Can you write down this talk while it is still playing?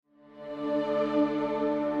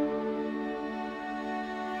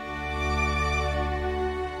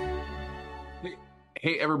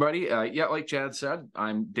Hey everybody! Yeah, like Chad said,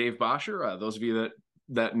 I'm Dave Bosher. Those of you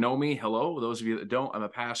that know me, hello. Those of you that don't, I'm a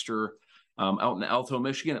pastor out in Alto,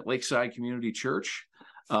 Michigan, at Lakeside Community Church,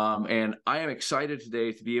 and I am excited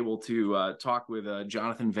today to be able to talk with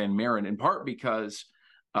Jonathon Van Maren. In part because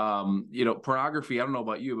pornography. I don't know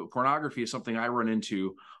about you, but pornography is something I run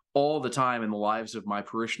into all the time in the lives of my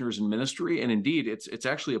parishioners in ministry, and indeed, it's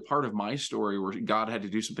actually a part of my story where God had to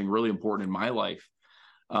do something really important in my life.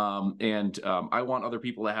 And I want other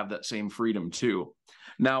people to have that same freedom too.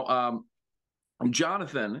 Now,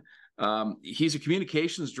 Jonathon, he's a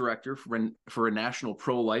communications director for a national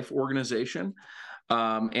pro-life organization.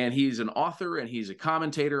 And he's an author and he's a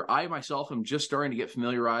commentator. I myself am just starting to get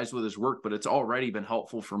familiarized with his work, but it's already been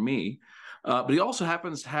helpful for me. But he also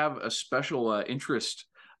happens to have a special interest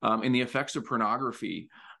in the effects of pornography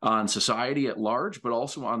on society at large, but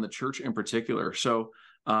also on the church in particular. So,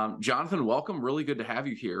 Jonathon, welcome. Really good to have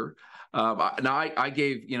you here. I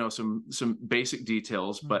gave some basic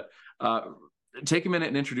details, but take a minute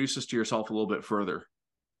and introduce us to yourself a little bit further.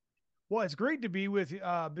 Well, it's great to be with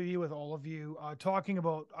all of you, talking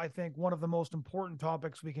about, I think, one of the most important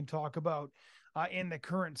topics we can talk about in the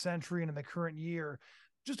current century and in the current year.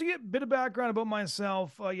 Just to get a bit of background about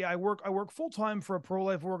myself, I work full time for a pro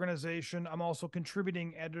life organization. I'm also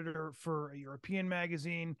contributing editor for a European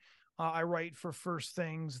magazine. I write for First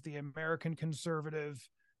Things, the American Conservative,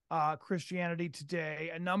 Christianity Today,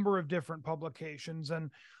 a number of different publications, and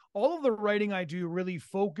all of the writing I do really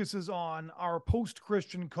focuses on our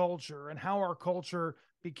post-Christian culture and how our culture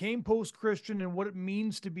became post-Christian and what it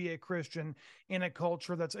means to be a Christian in a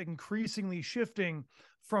culture that's increasingly shifting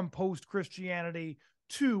from post-Christianity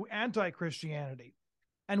to anti-Christianity.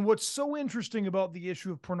 And what's so interesting about the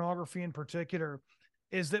issue of pornography in particular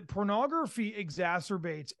is that pornography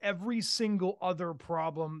exacerbates every single other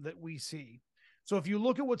problem that we see. So if you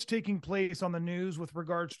look at what's taking place on the news with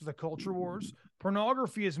regards to the culture wars,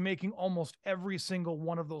 pornography is making almost every single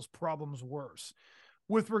one of those problems worse.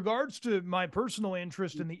 With regards to my personal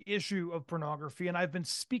interest in the issue of pornography, and I've been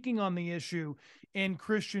speaking on the issue in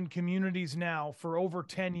Christian communities now for over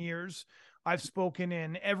 10 years. I've spoken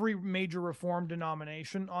in every major Reformed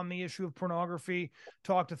denomination on the issue of pornography,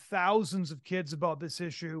 talked to thousands of kids about this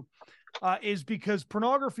issue, is because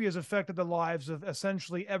pornography has affected the lives of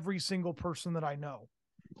essentially every single person that I know.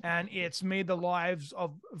 And it's made the lives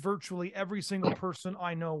of virtually every single person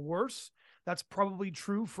I know worse. That's probably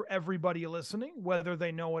true for everybody listening, whether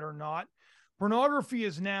they know it or not. Pornography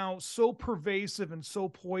is now so pervasive and so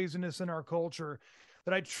poisonous in our culture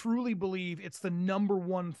that I truly believe it's the number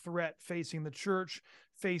one threat facing the church,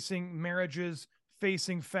 facing marriages,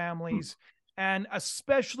 facing families, and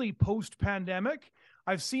especially post-pandemic.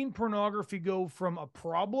 I've seen pornography go from a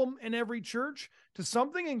problem in every church to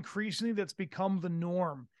something increasingly that's become the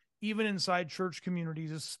norm, even inside church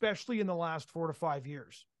communities, especially in the last 4 to 5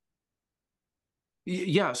 years.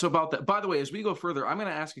 Yeah, so about that. By the way, as we go further, I'm going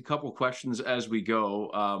to ask a couple questions as we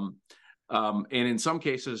go. And in some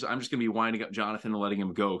cases, I'm just going to be winding up Jonathon and letting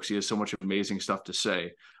him go because he has so much amazing stuff to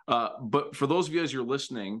say. But for those of you as you're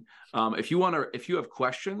listening, if you have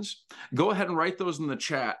questions, go ahead and write those in the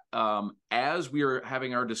chat as we are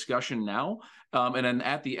having our discussion now. And then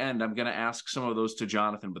at the end, I'm going to ask some of those to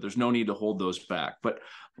Jonathon, but there's no need to hold those back. But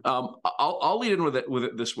I'll lead in with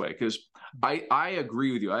it this way because I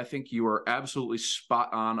agree with you. I think you are absolutely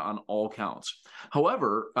spot on all counts.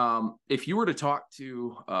 However, if you were to talk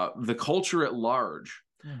to the culture at large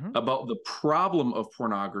about the problem of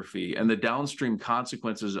pornography and the downstream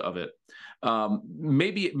consequences of it,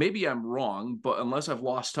 maybe I'm wrong, but unless I've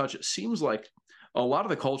lost touch, it seems like a lot of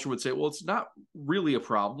the culture would say, well, it's not really a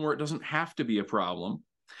problem, or it doesn't have to be a problem.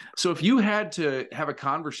 So if you had to have a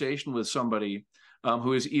conversation with somebody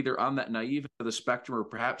who is either on that naive end of the spectrum, or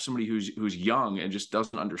perhaps somebody who's young and just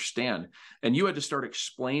doesn't understand, and you had to start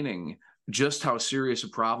explaining just how serious a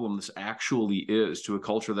problem this actually is to a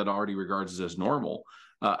culture that already regards it as normal,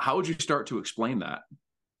 how would you start to explain that?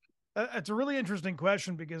 It's a really interesting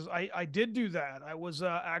question because I did do that. I was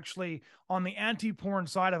actually on the anti-porn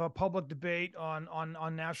side of a public debate on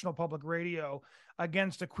national public radio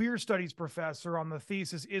against a queer studies professor on the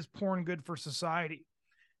thesis, "Is porn good for society?"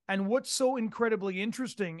 And what's so incredibly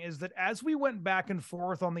interesting is that as we went back and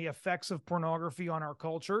forth on the effects of pornography on our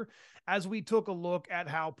culture, as we took a look at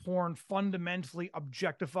how porn fundamentally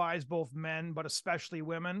objectifies both men, but especially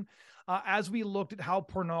women, as we looked at how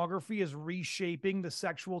pornography is reshaping the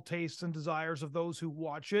sexual tastes and desires of those who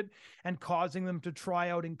watch it and causing them to try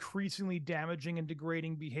out increasingly damaging and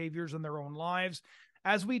degrading behaviors in their own lives,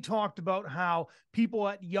 as we talked about how people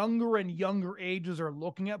at younger and younger ages are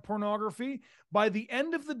looking at pornography, by the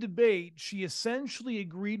end of the debate, she essentially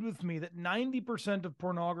agreed with me that 90% of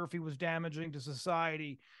pornography was damaging to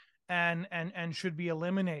society and should be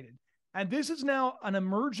eliminated. And this is now an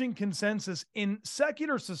emerging consensus in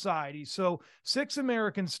secular society. So 6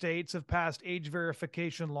 American states have passed age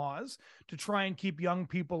verification laws to try and keep young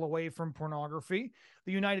people away from pornography.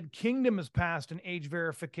 The United Kingdom has passed an age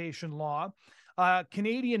verification law.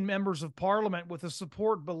 Canadian members of parliament, with the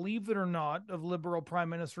support, believe it or not, of Liberal Prime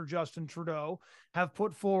Minister Justin Trudeau, have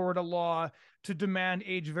put forward a law to demand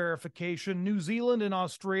age verification. New Zealand and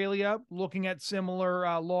Australia looking at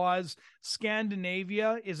similar laws.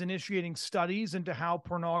 Scandinavia is initiating studies into how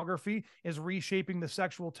pornography is reshaping the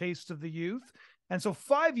sexual tastes of the youth. And so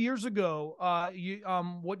 5 years ago,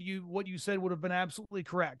 what you said would have been absolutely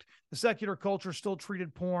correct. The secular culture still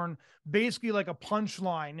treated porn basically like a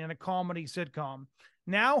punchline in a comedy sitcom.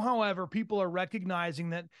 Now, however, people are recognizing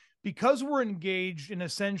that because we're engaged in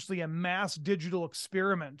essentially a mass digital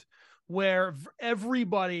experiment where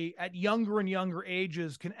everybody at younger and younger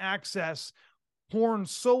ages can access porn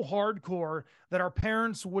so hardcore that our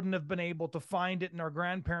parents wouldn't have been able to find it and our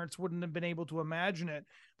grandparents wouldn't have been able to imagine it,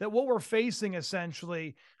 that what we're facing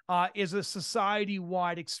essentially is a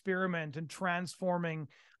society-wide experiment in transforming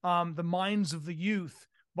the minds of the youth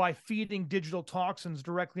by feeding digital toxins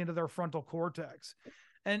directly into their frontal cortex.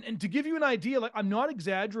 And to give you an idea, like, I'm not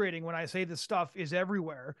exaggerating when I say this stuff is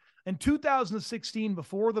everywhere. In 2016,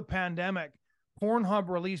 before the pandemic, Pornhub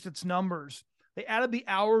released its numbers. They added the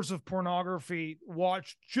hours of pornography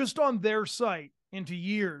watched just on their site into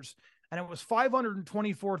years, and it was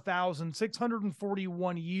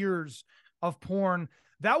 524,641 years of porn.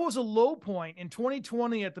 That was a low point. In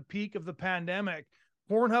 2020, at the peak of the pandemic,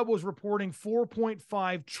 Pornhub was reporting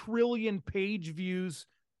 4.5 trillion page views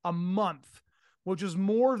a month, which is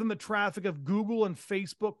more than the traffic of Google and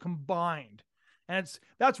Facebook combined. And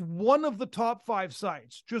that's one of the top 5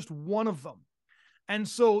 sites, just one of them. And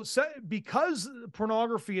so because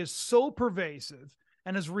pornography is so pervasive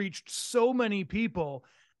and has reached so many people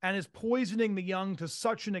and is poisoning the young to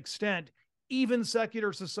such an extent, even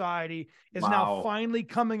secular society is now finally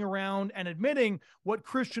coming around and admitting what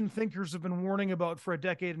Christian thinkers have been warning about for a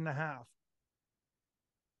decade and a half.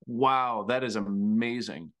 Wow, that is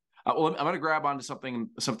amazing. Well, I'm going to grab onto something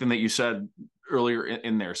that you said earlier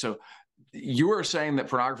in there. So you are saying that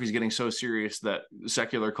pornography is getting so serious that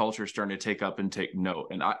secular culture is starting to take up and take note.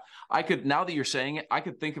 And I could, now that you're saying it, I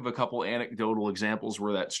could think of a couple anecdotal examples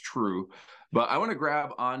where that's true. But I want to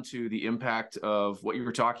grab onto the impact of what you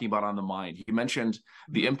were talking about on the mind. You mentioned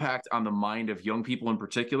the impact on the mind of young people in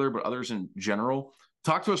particular, but others in general.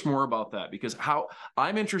 Talk to us more about that, because how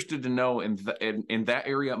I'm interested to know in that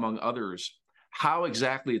area, among others, how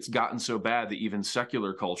exactly it's gotten so bad that even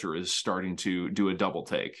secular culture is starting to do a double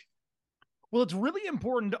take. Well, it's really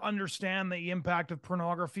important to understand the impact of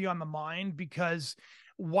pornography on the mind, because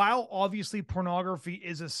while obviously pornography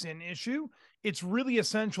is a sin issue, it's really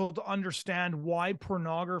essential to understand why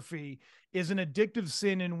pornography is an addictive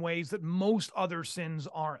sin in ways that most other sins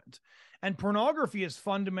aren't. And pornography is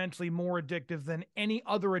fundamentally more addictive than any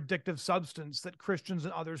other addictive substance that Christians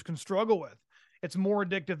and others can struggle with. It's more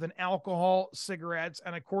addictive than alcohol, cigarettes,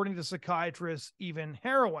 and according to psychiatrists, even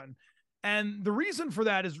heroin. And the reason for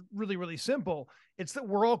that is really, really simple. It's that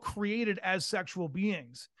we're all created as sexual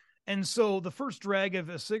beings. And so the first drag of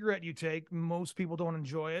a cigarette you take, most people don't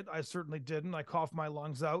enjoy it. I certainly didn't. I coughed my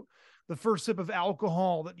lungs out. The first sip of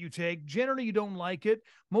alcohol that you take, generally you don't like it.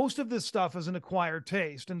 Most of this stuff is an acquired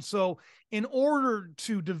taste. And so in order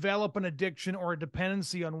to develop an addiction or a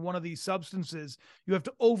dependency on one of these substances, you have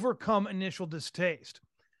to overcome initial distaste.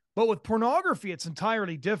 But with pornography, it's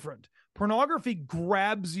entirely different. Pornography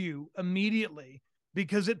grabs you immediately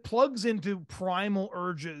because it plugs into primal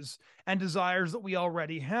urges and desires that we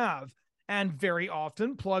already have, and very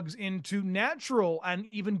often plugs into natural and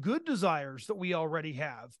even good desires that we already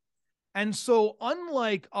have. And so,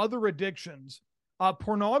 unlike other addictions,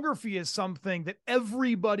 pornography is something that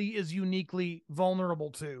everybody is uniquely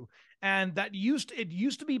vulnerable to. And it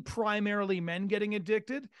used to be primarily men getting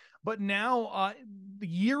addicted, but now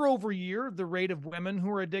year over year, the rate of women who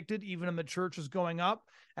are addicted, even in the church, is going up.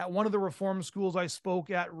 At one of the reform schools I spoke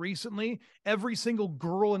at recently, every single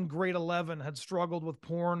girl in grade 11 had struggled with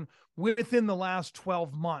porn within the last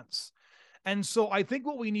 12 months. And so I think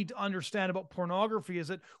what we need to understand about pornography is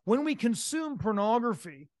that when we consume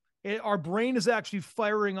pornography, our brain is actually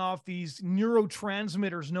firing off these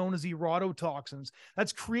neurotransmitters known as erototoxins.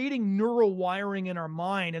 That's creating neural wiring in our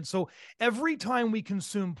mind. And so every time we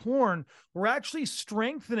consume porn, we're actually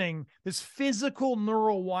strengthening this physical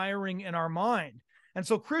neural wiring in our mind. And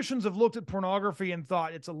so Christians have looked at pornography and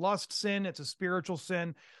thought it's a lust sin, it's a spiritual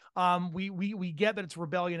sin. We get that it's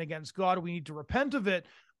rebellion against God. We need to repent of it.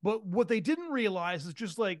 But what they didn't realize is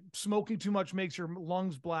just like smoking too much makes your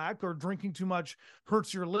lungs black, or drinking too much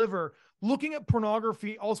hurts your liver. Looking at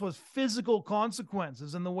pornography also has physical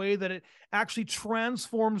consequences in the way that it actually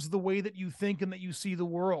transforms the way that you think and that you see the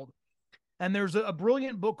world. And there's a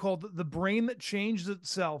brilliant book called The Brain That Changed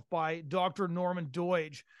Itself by Dr. Norman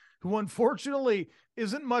Doidge, who unfortunately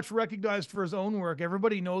isn't much recognized for his own work.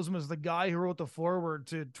 Everybody knows him as the guy who wrote the foreword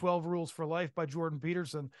to 12 Rules for Life by Jordan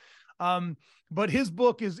Peterson. But his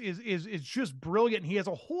book is just brilliant. He has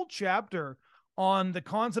a whole chapter on the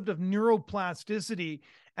concept of neuroplasticity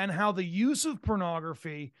and how the use of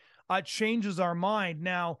pornography changes our mind.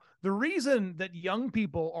 Now, the reason that young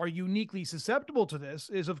people are uniquely susceptible to this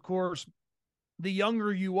is, of course, the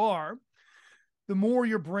younger you are, the more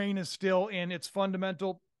your brain is still in its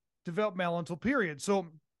fundamental developmental period. So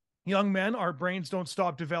young men, our brains don't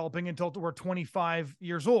stop developing until we're 25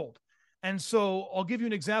 years old. And so I'll give you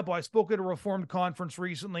an example. I spoke at a Reformed conference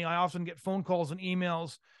recently. I often get phone calls and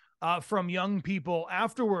emails from young people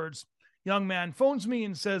afterwards. Young man phones me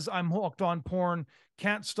and says, I'm hooked on porn,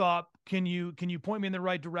 can't stop. Can you point me in the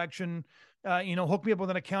right direction? Hook me up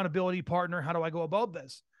with an accountability partner. How do I go about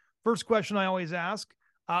this? First question I always ask,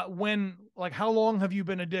 how long have you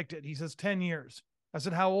been addicted? He says, 10 years. I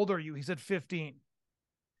said, how old are you? He said, 15.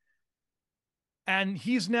 And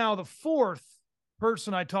he's now the fourth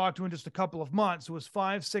person I talked to in just a couple of months who was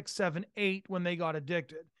 5, 6, 7, 8 when they got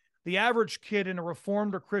addicted. The average kid in a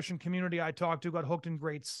Reformed or Christian community I talked to got hooked in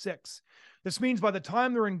grade 6. This means by the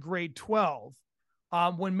time they're in grade 12,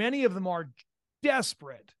 when many of them are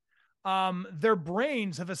desperate, their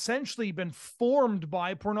brains have essentially been formed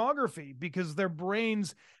by pornography, because their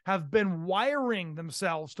brains have been wiring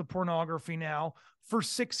themselves to pornography now for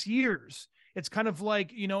 6 years. It's kind of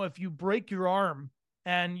like, if you break your arm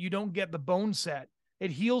and you don't get the bone set,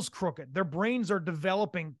 it heals crooked. Their brains are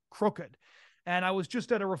developing crooked. And I was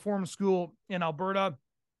just at a Reform school in Alberta,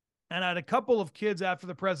 and I had a couple of kids after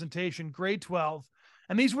the presentation, grade 12,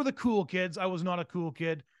 and these were the cool kids. I was not a cool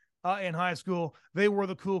kid in high school. They were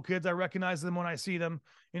the cool kids. I recognize them when I see them.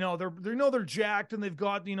 They're jacked, and they've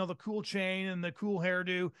got, the cool chain and the cool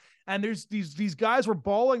hairdo. And there's these guys were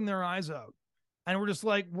bawling their eyes out. And we're just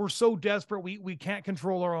like, we're so desperate. We can't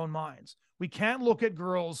control our own minds. We can't look at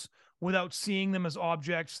girls without seeing them as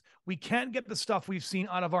objects. We can't get the stuff we've seen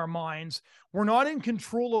out of our minds. We're not in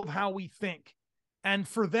control of how we think. And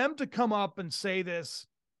for them to come up and say this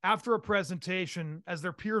after a presentation, as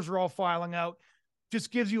their peers are all filing out,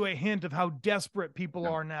 just gives you a hint of how desperate people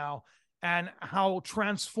are now, and how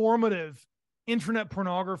transformative internet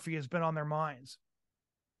pornography has been on their minds.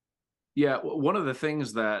 Yeah, one of the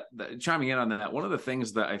things that chiming in on that, one of the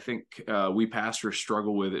things that I think we pastors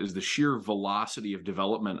struggle with is the sheer velocity of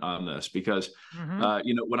development on this. Because,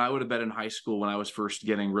 when I would have been in high school, when I was first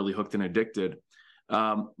getting really hooked and addicted,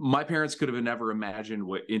 my parents could have never imagined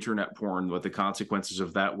what internet porn, what the consequences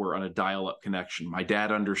of that were on a dial-up connection. My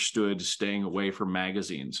dad understood staying away from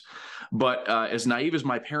magazines. But as naive as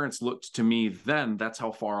my parents looked to me then, that's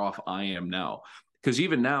how far off I am now. Because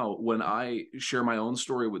even now, when I share my own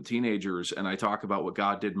story with teenagers and I talk about what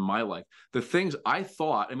God did in my life, the things I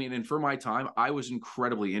thought, and for my time, I was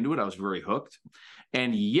incredibly into it. I was very hooked.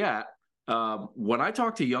 And yet, when I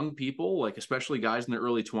talk to young people, like especially guys in their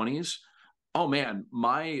early 20s, oh man,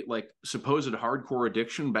 my supposed hardcore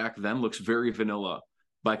addiction back then looks very vanilla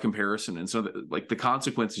by comparison. And so the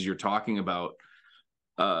consequences you're talking about,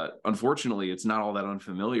 unfortunately, it's not all that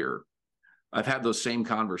unfamiliar. I've had those same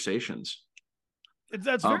conversations.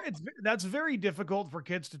 That's very difficult for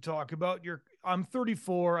kids to talk about. I'm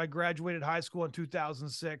 34. I graduated high school in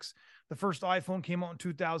 2006. The first iPhone came out in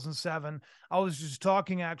 2007. I was just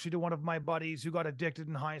talking actually to one of my buddies who got addicted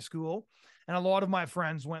in high school, and a lot of my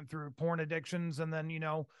friends went through porn addictions, and then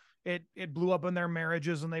it blew up in their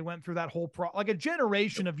marriages, and they went through that whole like a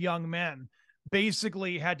generation of young men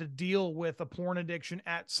basically had to deal with a porn addiction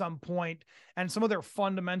at some point, and some of their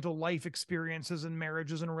fundamental life experiences and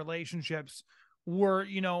marriages and relationships were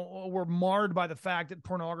marred by the fact that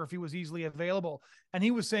pornography was easily available. And he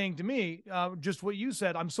was saying to me, just what you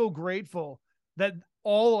said, I'm so grateful that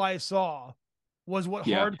all I saw was what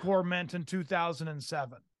hardcore meant in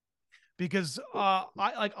 2007. Because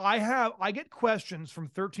I get questions from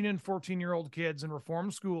 13 and 14-year-old kids in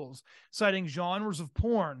Reformed schools citing genres of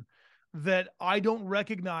porn that I don't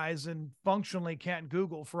recognize and functionally can't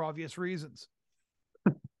Google for obvious reasons.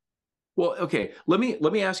 Well, okay, let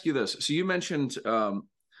me ask you this. So you mentioned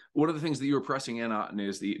one of the things that you were pressing in on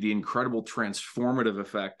is the incredible transformative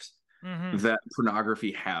effect that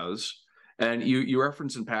pornography has. And you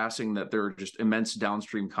reference in passing that there are just immense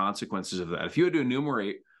downstream consequences of that. If you had to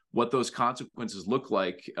enumerate what those consequences look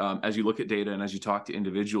like as you look at data and as you talk to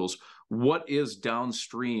individuals, what is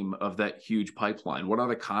downstream of that huge pipeline? What are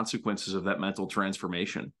the consequences of that mental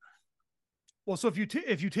transformation? Well, so if you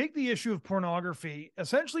take the issue of pornography,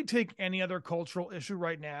 essentially take any other cultural issue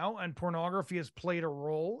right now, and pornography has played a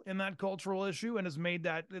role in that cultural issue and has made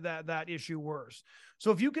that issue worse.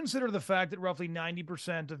 So if you consider the fact that roughly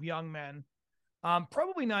 90% of young men,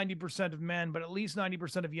 probably 90% of men, but at least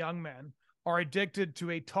 90% of young men are addicted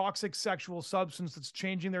to a toxic sexual substance that's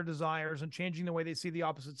changing their desires and changing the way they see the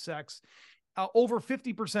opposite sex, over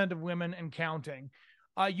 50% of women and counting.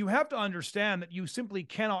 You have to understand that you simply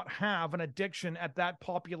cannot have an addiction at that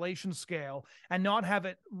population scale and not have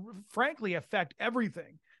it, frankly, affect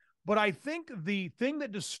everything. But I think the thing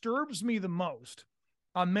that disturbs me the most,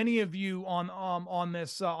 many of you on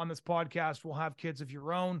this podcast will have kids of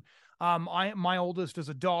your own. My oldest is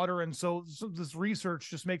a daughter, and so this research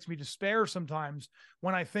just makes me despair sometimes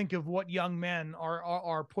when I think of what young men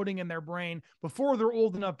are putting in their brain before they're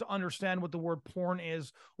old enough to understand what the word porn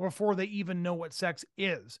is, or before they even know what sex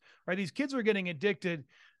is. Right? These kids are getting addicted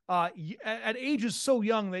at ages so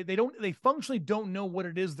young they functionally don't know what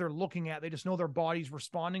it is they're looking at. They just know their body's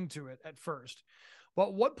responding to it at first.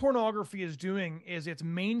 But what pornography is doing is it's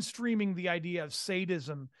mainstreaming the idea of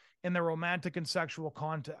sadism in the romantic and sexual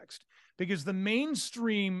context, because the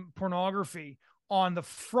mainstream pornography on the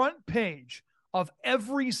front page of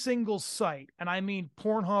every single site, and I mean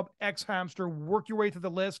Pornhub, X-Hamster, work your way through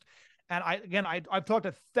the list. And I've talked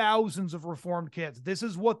to thousands of reformed kids. This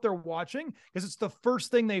is what they're watching because it's the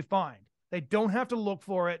first thing they find. They don't have to look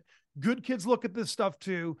for it. Good kids look at this stuff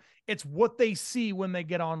too. It's what they see when they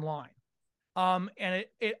get online. And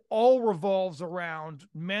it all revolves around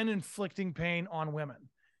men inflicting pain on women.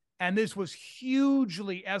 And this was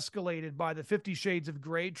hugely escalated by the 50 Shades of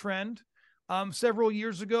Grey trend several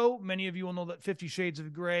years ago. Many of you will know that 50 Shades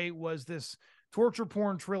of Grey was this torture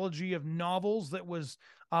porn trilogy of novels that was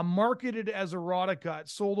marketed as erotica. It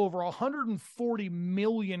sold over 140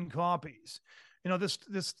 million copies.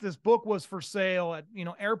 This book was for sale at,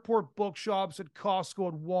 airport bookshops, at Costco,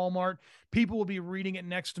 at Walmart. People will be reading it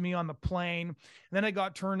next to me on the plane. And then it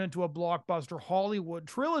got turned into a blockbuster Hollywood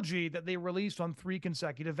trilogy that they released on 3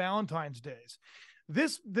 consecutive Valentine's Days.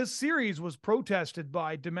 This series was protested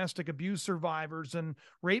by domestic abuse survivors and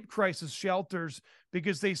rape crisis shelters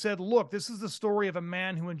because they said, look, this is the story of a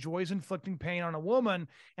man who enjoys inflicting pain on a woman,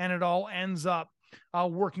 and it all ends up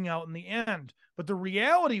working out in the end. But the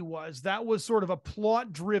reality was that was sort of a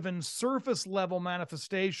plot-driven, surface-level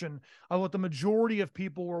manifestation of what the majority of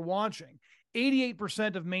people were watching.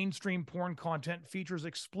 88% of mainstream porn content features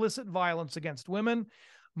explicit violence against women.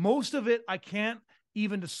 Most of it I can't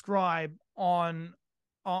even describe on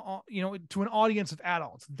to an audience of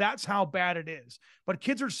adults. That's how bad it is. But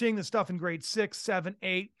kids are seeing this stuff in grade 6, 7,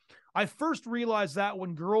 8. I first realized that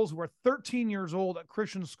when girls who were 13 years old at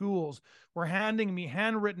Christian schools were handing me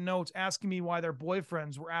handwritten notes asking me why their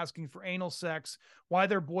boyfriends were asking for anal sex, why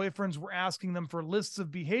their boyfriends were asking them for lists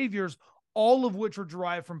of behaviors, all of which are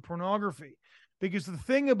derived from pornography. Because the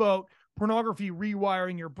thing about pornography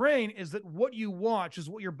rewiring your brain is that what you watch is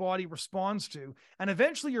what your body responds to, and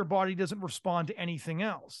eventually your body doesn't respond to anything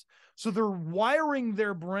else. So they're wiring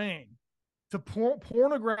their brain to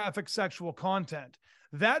pornographic sexual content.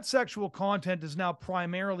 That sexual content is now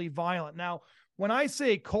primarily violent. Now, when I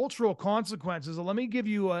say cultural consequences, let me give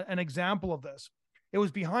you an example of this. It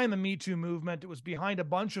was behind the Me Too movement. It was behind a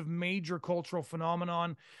bunch of major cultural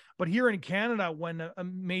phenomenon. But here in Canada, when a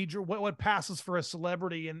major, what passes for a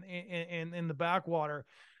celebrity in the backwater,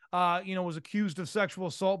 was accused of sexual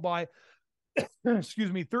assault by,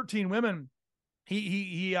 13 women,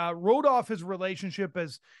 he wrote off his relationship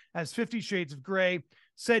as 50 Shades of Grey,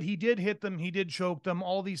 said he did hit them, he did choke them,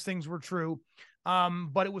 all these things were true,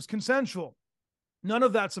 but it was consensual. None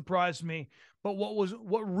of that surprised me. But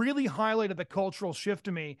what really highlighted the cultural shift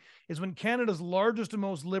to me is when Canada's largest and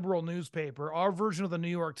most liberal newspaper, our version of the New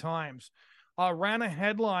York Times, ran a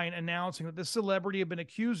headline announcing that this celebrity had been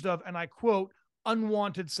accused of, and I quote,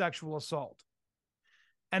 unwanted sexual assault.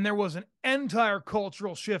 And there was an entire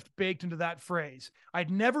cultural shift baked into that phrase.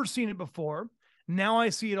 I'd never seen it before. Now I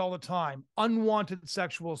see it all the time. Unwanted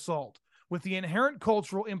sexual assault, with the inherent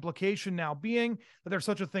cultural implication now being that there's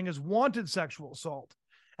such a thing as wanted sexual assault.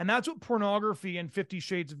 And that's what pornography and 50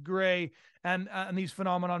 Shades of Grey and these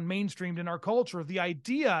phenomenon mainstreamed in our culture. The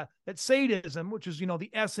idea that sadism, which is, the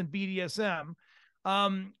S in BDSM,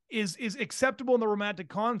 is acceptable in the romantic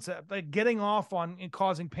concept, like getting off on and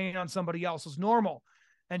causing pain on somebody else is normal.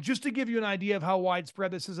 And just to give you an idea of how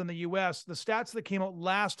widespread this is in the US, the stats that came out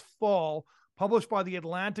last fall, published by the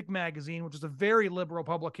Atlantic magazine, which is a very liberal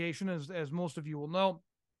publication, as most of you will know,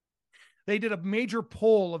 they did a major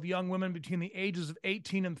poll of young women between the ages of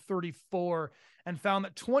 18 and 34 and found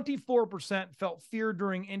that 24% felt fear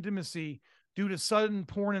during intimacy due to sudden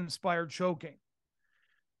porn-inspired choking.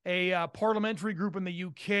 A parliamentary group in the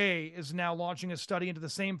UK is now launching a study into the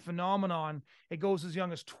same phenomenon. It goes as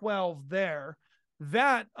young as 12 there.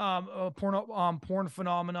 That porn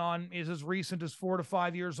phenomenon is as recent as 4 to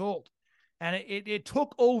 5 years old. And it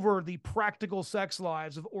took over the practical sex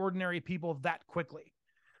lives of ordinary people that quickly.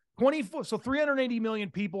 380 million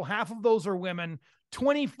people, half of those are women,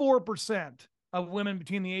 24% of women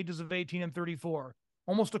between the ages of 18 and 34,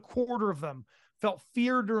 almost a quarter of them felt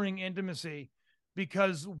fear during intimacy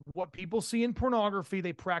because what people see in pornography,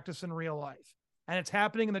 they practice in real life. And it's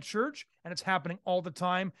happening in the church, and it's happening all the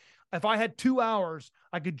time. If I had 2 hours,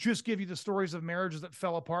 I could just give you the stories of marriages that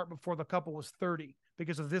fell apart before the couple was 30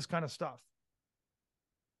 because of this kind of stuff.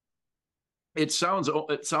 It sounds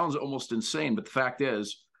almost insane, but the fact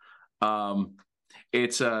is,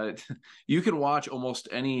 it's you can watch almost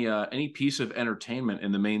any piece of entertainment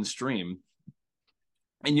in the mainstream,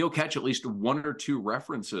 and you'll catch at least 1 or 2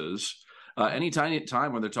 references. Any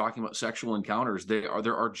time when they're talking about sexual encounters, there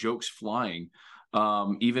are jokes flying.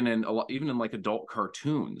 Even in like adult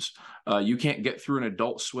cartoons, you can't get through an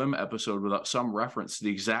Adult Swim episode without some reference to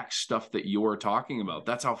the exact stuff that you're talking about.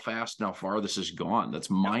 That's how fast and how far this has gone. That's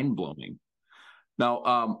mind blowing.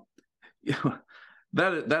 Now,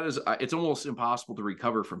 that is it's almost impossible to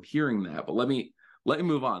recover from hearing that. But let me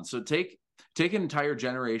move on. So take an entire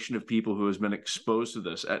generation of people who has been exposed to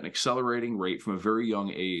this at an accelerating rate from a very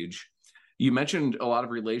young age. You mentioned a lot of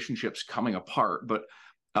relationships coming apart, but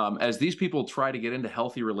as these people try to get into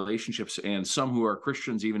healthy relationships, and some who are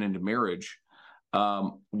Christians even into marriage,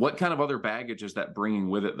 what kind of other baggage is that bringing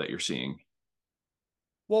with it that you're seeing?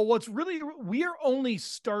 Well, we are only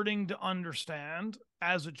starting to understand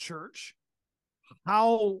as a church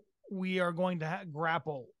how we are going to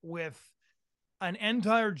grapple with an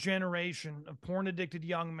entire generation of porn-addicted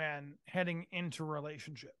young men heading into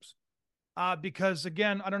relationships. Because,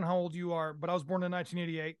 again, I don't know how old you are, but I was born in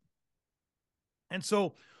 1988. And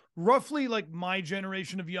so roughly like my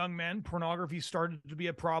generation of young men, pornography started to be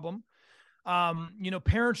a problem.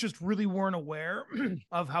 Parents just really weren't aware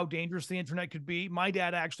of how dangerous the internet could be. My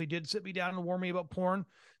dad actually did sit me down and warn me about porn.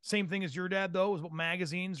 Same thing as your dad, though, was about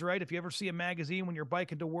magazines, right? If you ever see a magazine when you're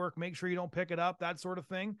biking to work, make sure you don't pick it up, that sort of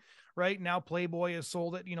thing, right? Now Playboy is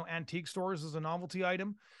sold at, antique stores as a novelty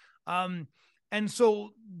item. And so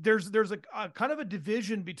there's a kind of a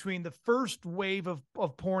division between the first wave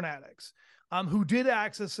of porn addicts who did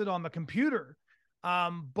access it on the computer,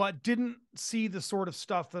 but didn't see the sort of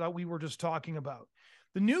stuff that we were just talking about.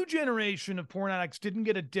 The new generation of porn addicts didn't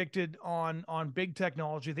get addicted on big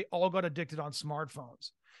technology. They all got addicted on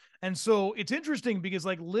smartphones. And so it's interesting because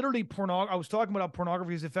like literally I was talking about how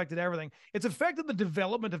pornography has affected everything. It's affected the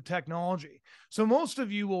development of technology. So most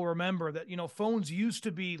of you will remember that, phones used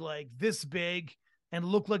to be like this big and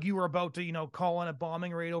look like you were about to, call in a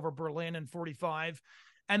bombing raid over Berlin in 45.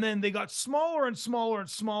 And then they got smaller and smaller and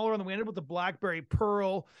smaller. And then we ended up with the BlackBerry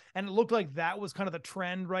Pearl. And it looked like that was kind of the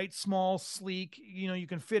trend, right? Small, sleek, you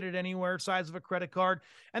can fit it anywhere, size of a credit card.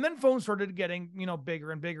 And then phones started getting,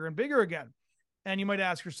 bigger and bigger and bigger again. And you might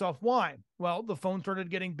ask yourself, why? Well, the phone started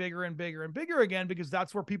getting bigger and bigger and bigger again, because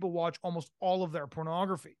that's where people watch almost all of their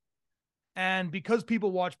pornography. And because people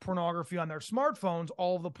watch pornography on their smartphones,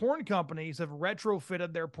 all of the porn companies have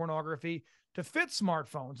retrofitted their pornography to fit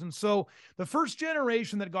smartphones. And so the first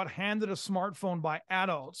generation that got handed a smartphone by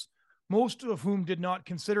adults, most of whom did not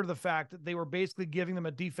consider the fact that they were basically giving them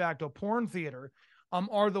a de facto porn theater,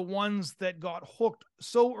 are the ones that got hooked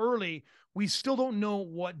so early, we still don't know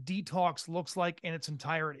what detox looks like in its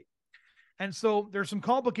entirety. And so there's some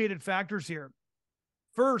complicated factors here.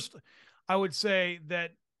 First, I would say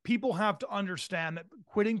that people have to understand that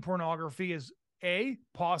quitting pornography is A,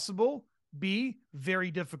 possible, B,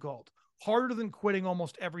 very difficult, harder than quitting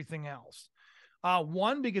almost everything else.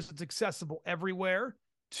 1, because it's accessible everywhere.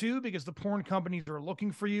 2, because the porn companies are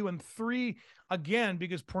looking for you. And 3, again,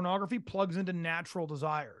 because pornography plugs into natural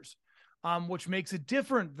desires, which makes it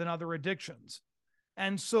different than other addictions.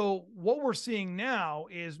 And so what we're seeing now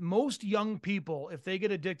is most young people, if they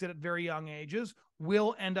get addicted at very young ages,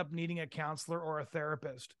 will end up needing a counselor or a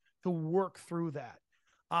therapist to work through that.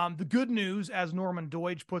 The good news, as Norman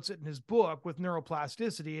Deutsch puts it in his book with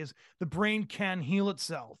neuroplasticity, is the brain can heal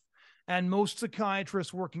itself. And most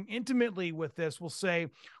psychiatrists working intimately with this will say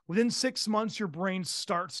within 6 months, your brain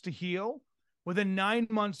starts to heal. Within 9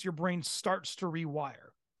 months, your brain starts to rewire.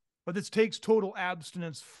 but this takes total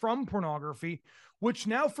abstinence from pornography, which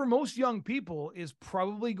now for most young people is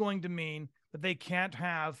probably going to mean that they can't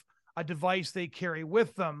have a device they carry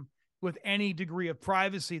with them with any degree of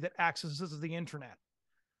privacy that accesses the internet.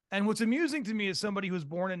 And what's amusing to me as somebody who was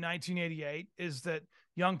born in 1988 is that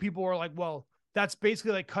young people are like, well, that's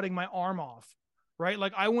basically like cutting my arm off, right?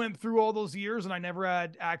 Like I went through all those years and I never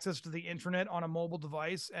had access to the internet on a mobile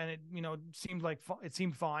device. And it, it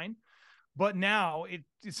seemed fine. But now it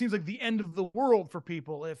seems like the end of the world for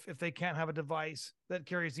people if they can't have a device that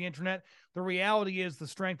carries the internet. The reality is the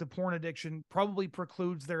strength of porn addiction probably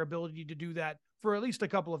precludes their ability to do that for at least a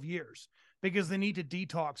couple of years because they need to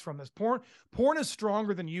detox from this. Porn is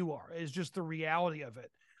stronger than you are, is just the reality of it.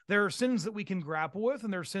 There are sins that we can grapple with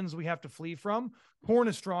and there are sins we have to flee from. Porn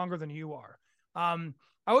is stronger than you are.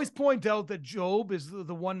 I always point out that Job is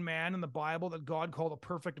the one man in the Bible that God called a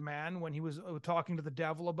perfect man when he was talking to the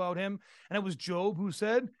devil about him. And it was Job who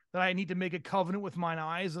said that I need to make a covenant with mine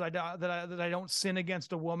eyes that I don't sin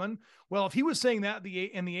against a woman. Well, if he was saying that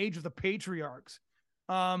in the age of the patriarchs,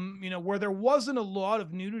 where there wasn't a lot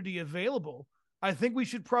of nudity available, I think we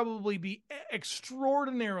should probably be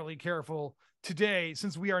extraordinarily careful today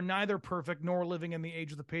since we are neither perfect nor living in the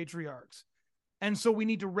age of the patriarchs. And so we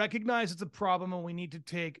need to recognize it's a problem and we need to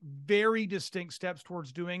take very distinct steps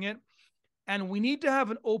towards doing it. And we need to have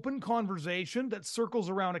an open conversation that circles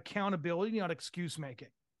around accountability, not excuse making.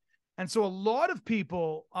 And so a lot of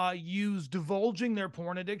people use divulging their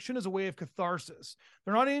porn addiction as a way of catharsis.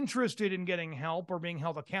 They're not interested in getting help or being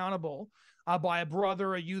held accountable by a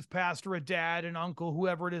brother, a youth pastor, a dad, an uncle,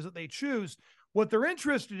 whoever it is that they choose. What they're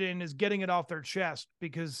interested in is getting it off their chest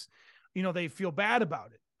because, they feel bad about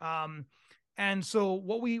it. And so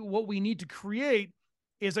what we need to create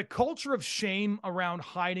is a culture of shame around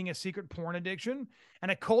hiding a secret porn addiction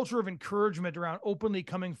and a culture of encouragement around openly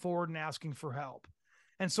coming forward and asking for help.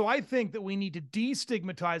 And so I think that we need to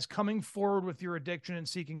destigmatize coming forward with your addiction and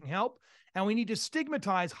seeking help. And we need to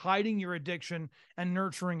stigmatize hiding your addiction and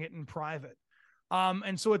nurturing it in private.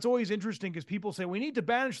 And so it's always interesting because people say we need to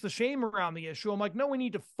banish the shame around the issue. I'm like, no, we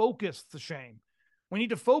need to focus the shame. We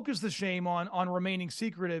need to focus the shame on remaining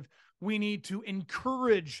secretive. We need to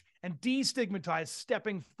encourage and destigmatize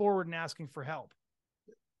stepping forward and asking for help.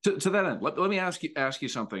 To that end, let me ask you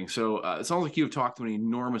something. So it sounds like you've talked to an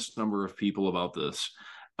enormous number of people about this,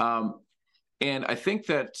 and I think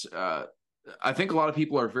that I think a lot of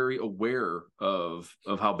people are very aware of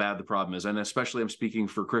how bad the problem is, and especially I'm speaking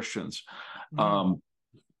for Christians. Mm.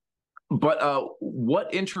 But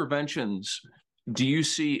what interventions do you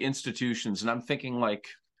see institutions, and I'm thinking like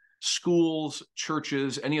schools,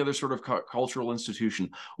 churches, any other sort of cultural institution,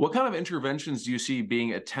 what kind of interventions do you see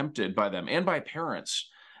being attempted by them and by parents?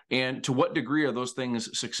 And to what degree are those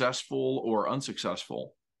things successful or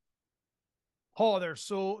unsuccessful? Oh, there's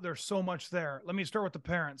so much there. Let me start with the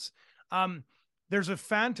parents. There's a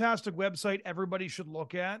fantastic website everybody should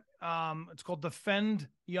look at. It's called Defend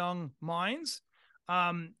Young Minds.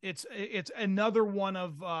 It's another one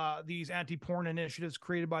of these anti-porn initiatives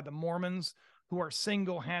created by the Mormons, who are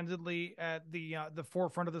single-handedly at the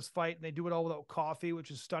forefront of this fight, and they do it all without coffee,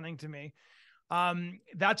 which is stunning to me.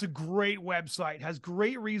 That's a great website, has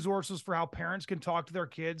great resources for how parents can talk to their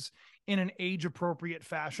kids in an age-appropriate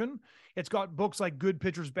fashion. It's got books like Good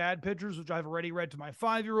Pictures, Bad Pictures, which I've already read to my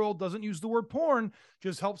 5-year-old, doesn't use the word porn,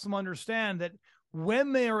 just helps them understand that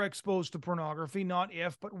when they are exposed to pornography, not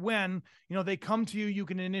if, but when, they come to you, you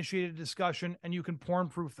can initiate a discussion and you can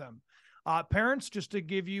porn-proof them. Parents, just to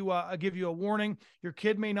give you a warning, your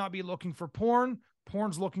kid may not be looking for porn.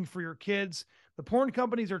 Porn's looking for your kids. The porn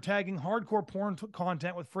companies are tagging hardcore porn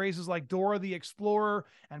content with phrases like Dora the Explorer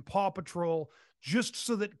and Paw Patrol just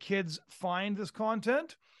so that kids find this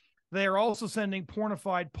content. They are also sending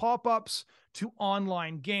pornified pop-ups to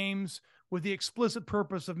online games with the explicit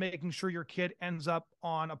purpose of making sure your kid ends up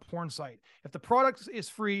on a porn site. If the product is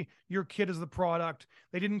free, your kid is the product.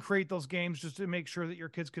 They didn't create those games just to make sure that your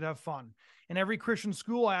kids could have fun. In every Christian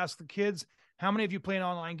school, I ask the kids, how many of you play an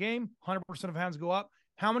online game? 100% of hands go up.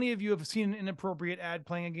 How many of you have seen an inappropriate ad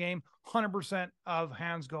playing a game? 100% of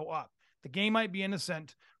hands go up. The game might be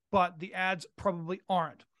innocent, but the ads probably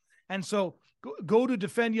aren't. And so go to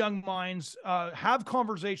Defend Young Minds, have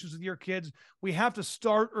conversations with your kids. We have to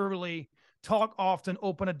start early, talk often,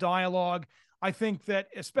 open a dialogue. I think that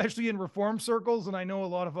especially in reform circles, and I know a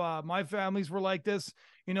lot of my families were like this,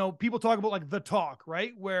 people talk about like the talk,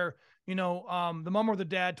 right? Where, the mom or the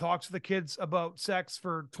dad talks to the kids about sex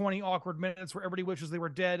for 20 awkward minutes where everybody wishes they were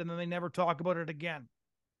dead and then they never talk about it again.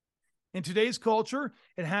 In today's culture,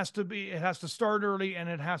 it has to start early and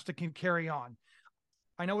it has to carry on.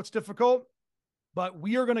 I know it's difficult. but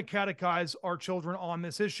we are going to catechize our children on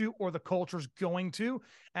this issue, or the culture's going to.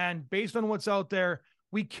 And based on what's out there,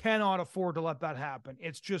 we cannot afford to let that happen.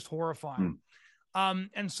 It's just horrifying.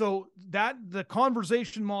 And so that the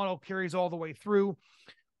conversation model carries all the way through.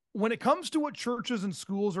 When it comes to what churches and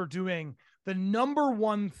schools are doing, the number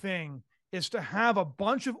one thing is to have a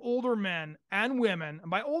bunch of older men and women.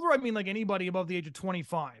 And by older, I mean like anybody above the age of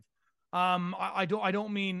 25. I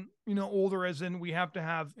don't mean, older as in we have to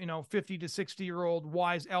have, 50 to 60-year-old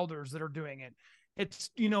wise elders that are doing it. It's,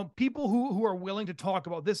 people who are willing to talk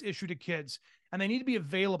about this issue to kids, and they need to be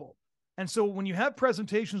available. And so when you have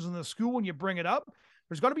presentations in the school, when you bring it up,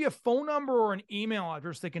 there's got to be a phone number or an email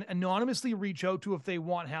address they can anonymously reach out to if they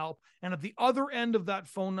want help. And at the other end of that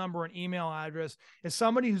phone number and email address is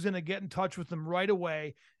somebody who's going to get in touch with them right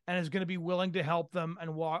away and is going to be willing to help them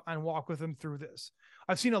and walk with them through this.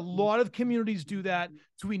 I've seen a lot of communities do that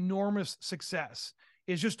to enormous success,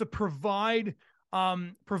 is just to provide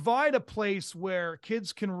a place where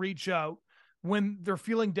kids can reach out when they're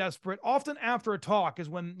feeling desperate. Often after a talk is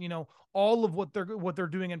when, all of what they're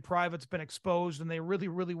doing in private's been exposed and they really,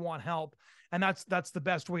 really want help. And that's the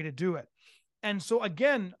best way to do it. And so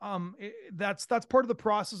again, that's part of the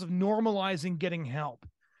process of normalizing getting help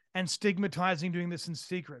and stigmatizing doing this in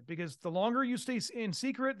secret, because the longer you stay in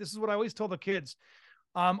secret, this is what I always tell the kids.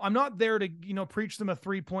 I'm not there to, preach them a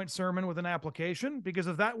 3-point sermon with an application, because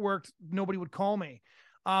if that worked, nobody would call me.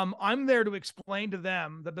 I'm there to explain to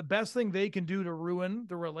them that the best thing they can do to ruin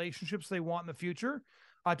the relationships they want in the future,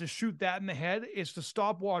 to shoot that in the head, is to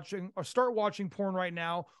stop watching or start watching porn right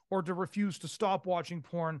now, or to refuse to stop watching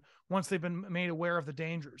porn once they've been made aware of the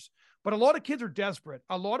dangers. But a lot of kids are desperate.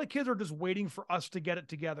 A lot of kids are just waiting for us to get it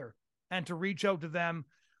together and to reach out to them.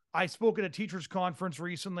 I spoke at a teachers conference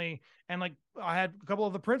recently, and I had a couple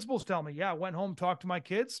of the principals tell me, I went home, talked to my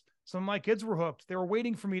kids. Some of my kids were hooked. They were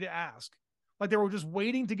waiting for me to ask. They were just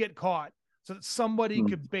waiting to get caught so that somebody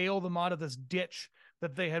could bail them out of this ditch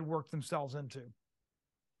that they had worked themselves into.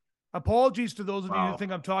 Apologies to those of you who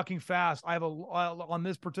think I'm talking fast. I have on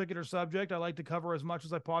this particular subject, I like to cover as much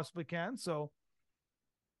as I possibly can. So,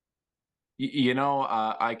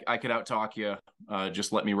 I could out-talk you.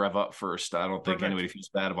 Just let me rev up first. I don't think Perfect. Anybody feels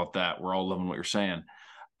bad about that. We're all loving what you're saying.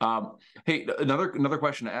 Hey, another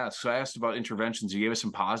question to ask. So I asked about interventions. You gave us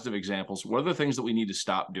some positive examples. What are the things that we need to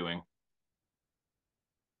stop doing?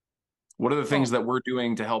 What are the things that we're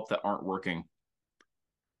doing to help that aren't working?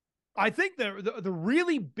 I think the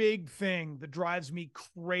really big thing that drives me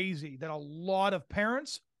crazy that a lot of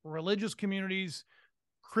parents, religious communities,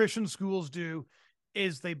 Christian schools do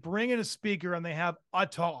is they bring in a speaker and they have a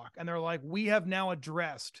talk and they're like, we have now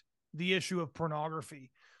addressed the issue of pornography.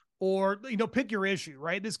 Or, pick your issue,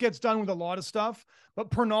 right? This gets done with a lot of stuff,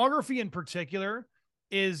 but pornography in particular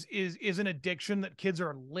is an addiction that kids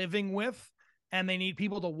are living with, and they need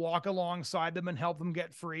people to walk alongside them and help them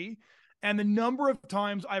get free. And the number of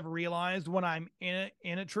times I've realized when I'm in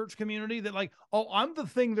a church community that I'm the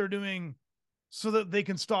thing they're doing so that they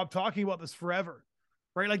can stop talking about this forever,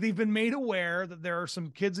 right? They've been made aware that there are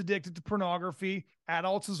some kids addicted to pornography,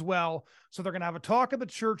 adults as well. So they're going to have a talk at the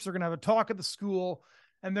church. They're going to have a talk at the school,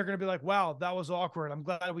 and they're going to be like, wow, that was awkward. I'm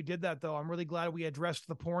glad we did that though. I'm really glad we addressed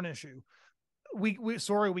the porn issue.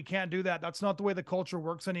 Sorry, we can't do that. That's not the way the culture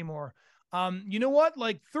works anymore. You know what?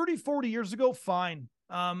 30, 40 years ago, fine.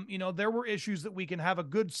 There were issues that we can have a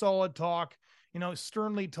good, solid talk,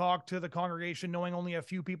 sternly talk to the congregation, knowing only a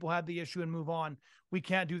few people had the issue and move on. We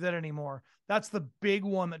can't do that anymore. That's the big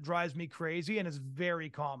one that drives me crazy and is very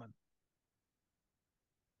common.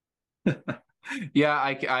 Yeah,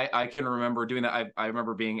 I can remember doing that. I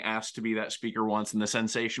remember being asked to be that speaker once, and the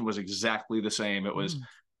sensation was exactly the same. It was,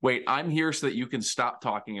 wait, I'm here so that you can stop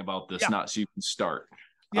talking about this, not so you can start.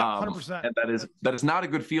 Yeah, 100%. And that is not a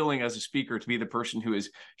good feeling as a speaker, to be the person who is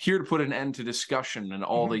here to put an end to discussion and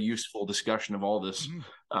all the useful discussion of all this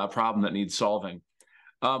problem that needs solving.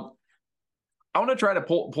 I want to try to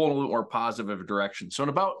pull in a little more positive direction.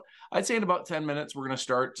 So I'd say in about 10 minutes, we're going to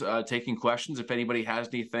start taking questions. If anybody has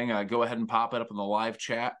anything, go ahead and pop it up in the live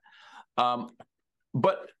chat.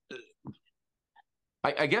 But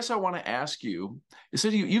I guess I want to ask you,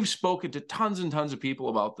 you've spoken to tons and tons of people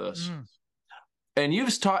about this. And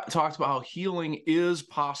you've talked about how healing is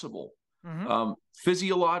possible.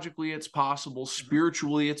 Physiologically, it's possible.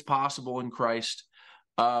 Spiritually, it's possible in Christ.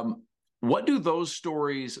 What do those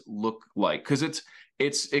stories look like? Because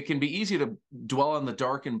it can be easy to dwell on the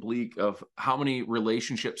dark and bleak of how many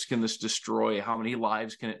relationships can this destroy? How many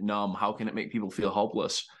lives can it numb? How can it make people feel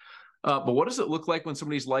helpless? But what does it look like when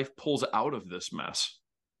somebody's life pulls out of this mess?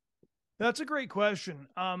 That's a great question.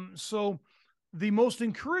 So The most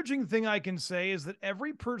encouraging thing I can say is that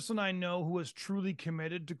every person I know who is truly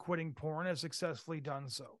committed to quitting porn has successfully done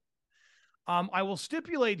so. I will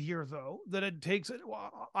stipulate here, though, that it takes,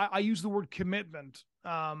 I use the word commitment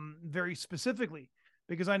very specifically,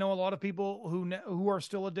 because I know a lot of people who are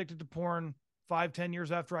still addicted to porn 5-10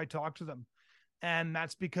 years after I talk to them. And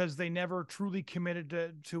that's because they never truly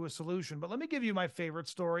committed to a solution. But let me give you my favorite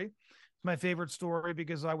story. My favorite story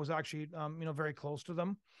because I was actually, very close to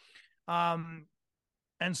them.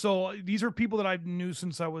 And so these are people that I knew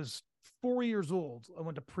since I was 4 years old. I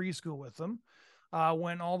went to preschool with them,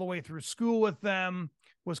 went all the way through school with them,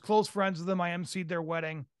 was close friends with them. I emceed their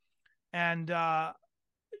wedding. And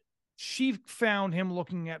she found him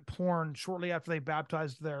looking at porn shortly after they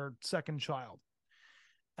baptized their second child.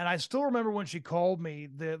 And I still remember when she called me,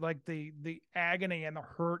 the agony and the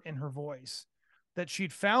hurt in her voice that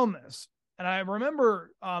she'd found this. And I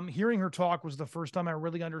remember hearing her talk was the first time I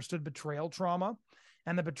really understood betrayal trauma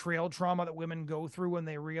and the betrayal trauma that women go through when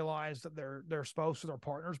they realize that their spouse or their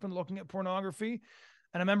partner's been looking at pornography.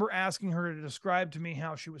 And I remember asking her to describe to me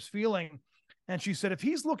how she was feeling. And she said, if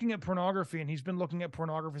he's looking at pornography and he's been looking at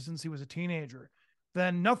pornography since he was a teenager,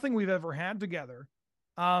 then nothing we've ever had together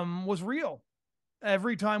was real.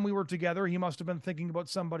 Every time we were together, he must have been thinking about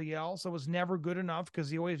somebody else. It was never good enough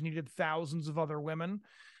because he always needed thousands of other women.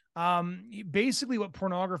 Basically, what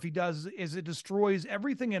pornography does is it destroys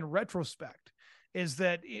everything in retrospect. Is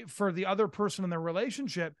that for the other person in their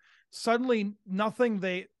relationship, suddenly nothing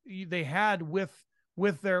they had with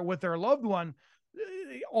their loved one,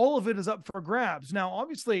 all of it is up for grabs. Now,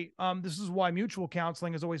 obviously, this is why mutual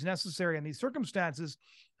counseling is always necessary in these circumstances.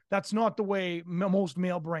 That's not the way most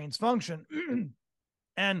male brains function.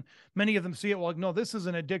 And many of them see it, well, like, no, this is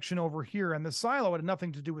an addiction over here, and the silo had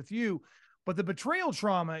nothing to do with you. But the betrayal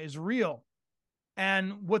trauma is real.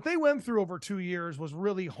 And what they went through over 2 years was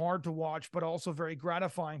really hard to watch, but also very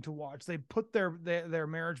gratifying to watch. They put their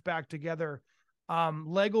marriage back together,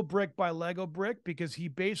 Lego brick by Lego brick, because he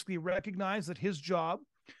basically recognized that his job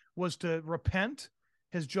was to repent.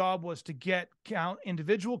 His job was to get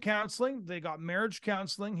individual counseling. They got marriage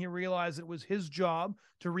counseling. He realized it was his job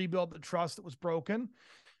to rebuild the trust that was broken.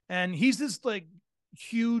 And he's this like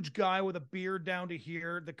huge guy with a beard down to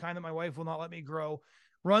here, the kind that my wife will not let me grow,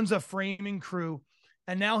 runs a framing crew.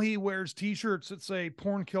 And now he wears t-shirts that say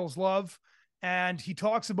porn kills love. And he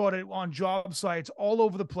talks about it on job sites all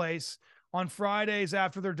over the place. On Fridays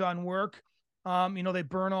after they're done work, they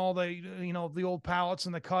burn all the old pallets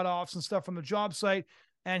and the cutoffs and stuff from the job site.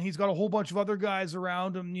 And he's got a whole bunch of other guys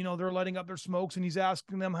around him. They're lighting up their smokes, and he's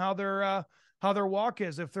asking them how their walk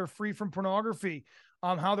is, if they're free from pornography,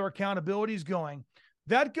 how their accountability is going.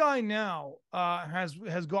 That guy now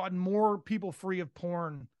has gotten more people free of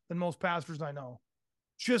porn than most pastors I know,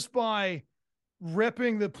 just by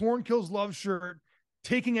ripping the Porn Kills Love shirt,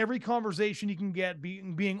 taking every conversation he can get,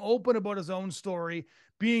 being open about his own story,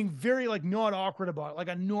 being very not awkward about it, like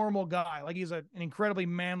a normal guy, like he's an incredibly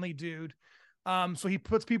manly dude. So he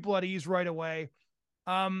puts people at ease right away.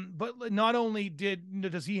 But not only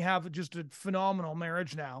does he have just a phenomenal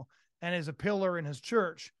marriage now and is a pillar in his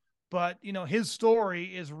church, but his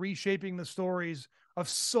story is reshaping the stories of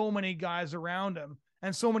so many guys around him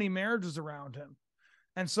and so many marriages around him.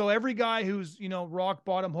 And so every guy who's, rock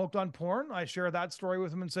bottom hooked on porn, I share that story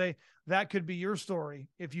with him and say, that could be your story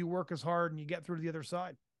if you work as hard and you get through to the other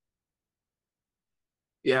side.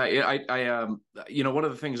 Yeah, one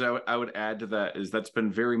of the things I would add to that is that's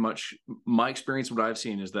been very much my experience. What I've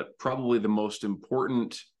seen is that probably the most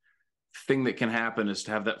important thing that can happen is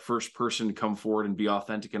to have that first person come forward and be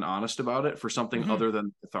authentic and honest about it for something other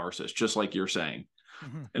than catharsis, just like you're saying.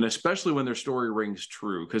 And especially when their story rings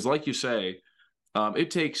true, because like you say,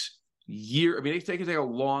 it takes years. I mean, it can take a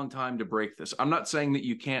long time to break this. I'm not saying that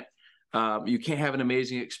you can't have an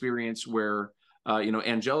amazing experience where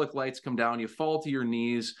angelic lights come down, you fall to your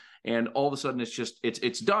knees, and all of a sudden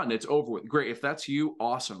it's done, it's over with. Great. If that's you,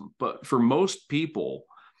 awesome. But for most people,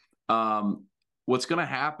 what's going to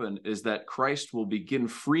happen is that Christ will begin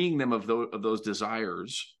freeing them of those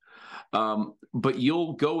desires. But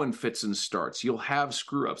you'll go in fits and starts. You'll have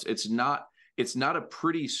screw ups. It's not a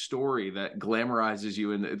pretty story that glamorizes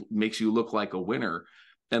you and it makes you look like a winner.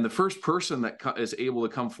 And the first person that is able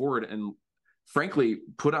to come forward and frankly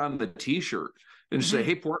put on the t-shirt and say,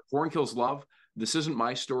 hey, porn kills love. This isn't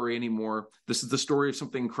my story anymore. This is the story of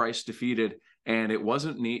something Christ defeated. And it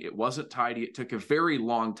wasn't neat. It wasn't tidy. It took a very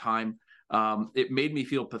long time. It made me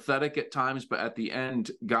feel pathetic at times, but at the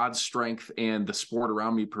end, God's strength and the sport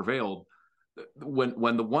around me prevailed.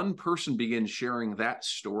 When the one person begins sharing that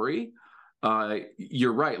story,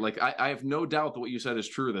 you're right. Like I have no doubt that what you said is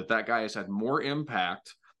true, that guy has had more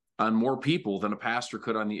impact on more people than a pastor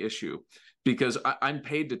could on the issue, because I'm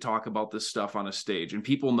paid to talk about this stuff on a stage, and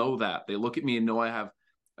people know that. They look at me and know I have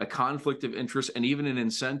a conflict of interest and even an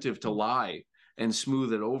incentive to lie and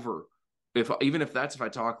smooth it over. Even if I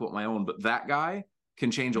talk about my own, but that guy can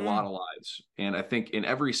change a lot of lives. And I think in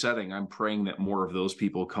every setting, I'm praying that more of those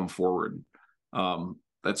people come forward.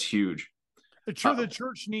 That's huge. The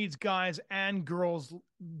church needs guys and girls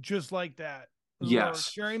just like that, who are Yes.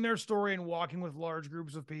 sharing their story and walking with large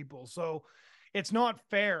groups of people. So it's not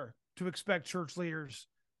fair to expect church leaders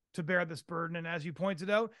to bear this burden. And as you pointed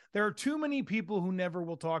out, there are too many people who never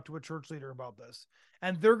will talk to a church leader about this.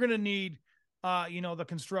 And they're going to need, the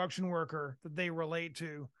construction worker that they relate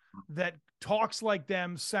to, that talks like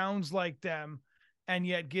them, sounds like them, and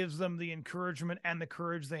yet gives them the encouragement and the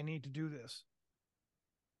courage they need to do this.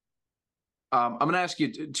 I'm going to ask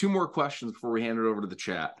you two more questions before we hand it over to the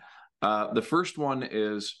chat. The first one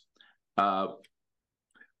is,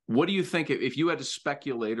 what do you think, if you had to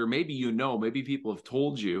speculate, or maybe maybe people have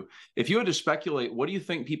told you, if you had to speculate, what do you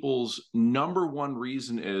think people's number one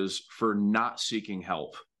reason is for not seeking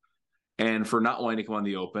help and for not wanting to come on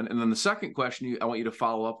the open? And then the second question I want you to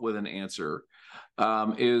follow up with an answer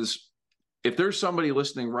is, if there's somebody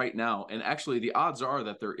listening right now, and actually the odds are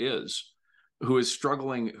that there is, who is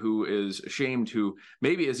struggling, who is ashamed, who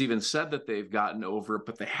maybe has even said that they've gotten over it,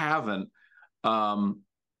 but they haven't,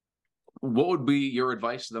 what would be your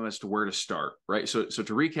advice to them as to where to start, right? So to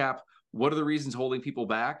recap, what are the reasons holding people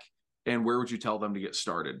back, and where would you tell them to get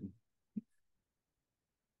started?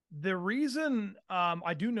 The reason,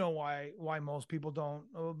 I do know why most people don't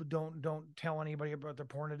tell anybody about their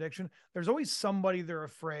porn addiction. There's always somebody they're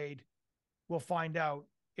afraid will find out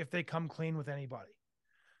if they come clean with anybody.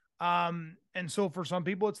 And so for some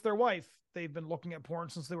people, it's their wife. They've been looking at porn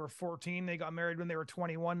since they were 14. They got married when they were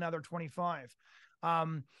 21. Now they're 25.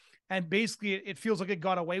 And basically it feels like it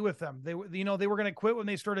got away with them. They were going to quit when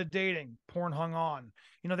they started dating. Porn hung on.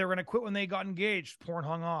 They were going to quit when they got engaged. Porn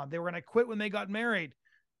hung on. They were going to quit when they got married.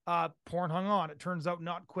 Porn hung on. It turns out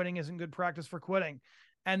not quitting isn't good practice for quitting.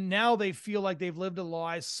 And now they feel like they've lived a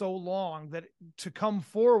lie so long that to come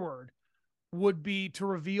forward would be to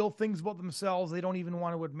reveal things about themselves they don't even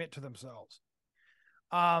want to admit to themselves.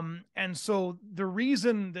 And so the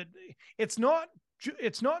reason that it's not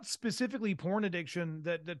specifically porn addiction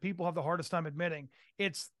that people have the hardest time admitting.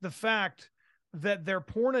 It's the fact that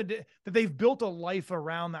that they've built a life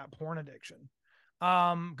around that porn addiction.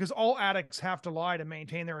 Because all addicts have to lie to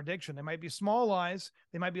maintain their addiction. They might be small lies.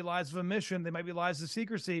 They might be lies of omission. They might be lies of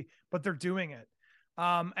secrecy, but they're doing it.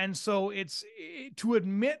 And so to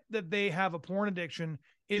admit that they have a porn addiction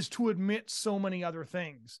is to admit so many other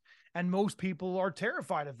things. And most people are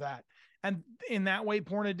terrified of that. And in that way,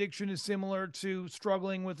 porn addiction is similar to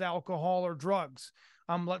struggling with alcohol or drugs.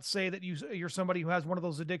 Let's say that you're somebody who has one of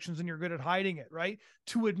those addictions and you're good at hiding it, right?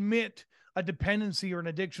 To admit a dependency or an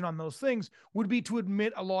addiction on those things would be to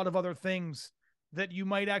admit a lot of other things that you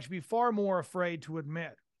might actually be far more afraid to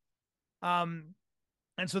admit.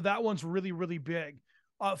 And so that one's really, really big.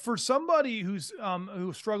 For somebody who's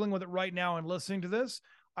struggling with it right now and listening to this,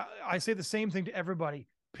 I say the same thing to everybody.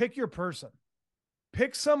 Pick your person.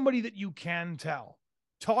 Pick somebody that you can tell.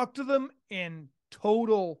 Talk to them in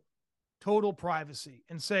total privacy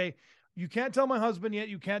and say, you can't tell my husband yet.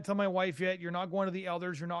 You can't tell my wife yet. You're not going to the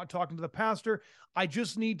elders. You're not talking to the pastor. I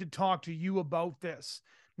just need to talk to you about this.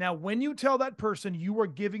 Now, when you tell that person, you are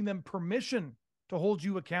giving them permission to hold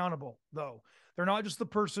you accountable, though. They're not just the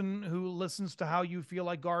person who listens to how you feel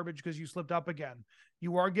like garbage because you slipped up again.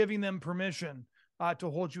 You are giving them permission to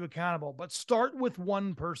hold you accountable. But start with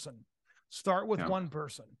one person. Start with one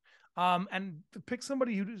person. And pick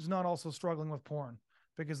somebody who's not also struggling with porn,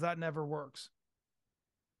 because that never works.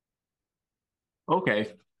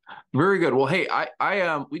 Okay. Very good. Well, hey,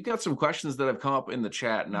 we've got some questions that have come up in the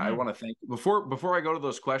chat, and I want to thank before I go to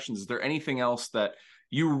those questions. Is there anything else that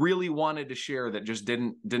you really wanted to share that just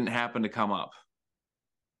didn't happen to come up?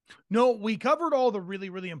 No, we covered all the really,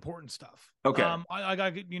 really important stuff. Okay.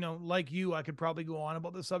 I could, like you, I could probably go on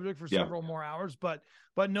about the subject for several more hours, but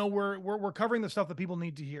no, we're covering the stuff that people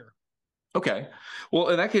need to hear. Okay. Well,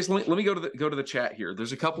 in that case, let me go to the chat here.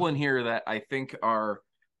 There's a couple in here that I think are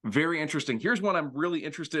very interesting. Here's one I'm really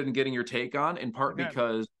interested in getting your take on, in part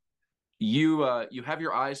because you have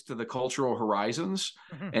your eyes to the cultural horizons.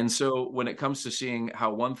 And so when it comes to seeing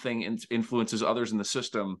how one thing influences others in the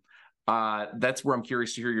system, that's where I'm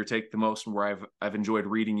curious to hear your take the most, and where I've enjoyed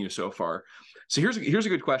reading you so far. So here's a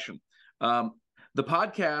good question. The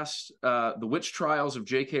podcast, The Witch Trials of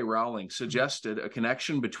J.K. Rowling, suggested a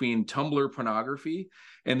connection between Tumblr pornography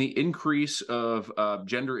and the increase of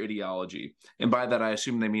gender ideology. And by that, I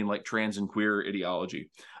assume they mean like trans and queer ideology.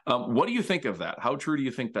 What do you think of that? How true do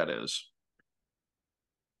you think that is?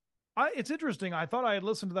 It's interesting. I thought I had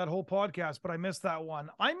listened to that whole podcast, but I missed that one.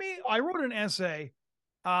 I wrote an essay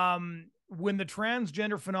when the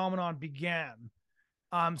transgender phenomenon began,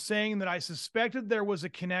 saying that I suspected there was a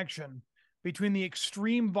connection between the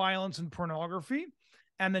extreme violence in pornography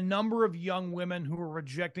and the number of young women who are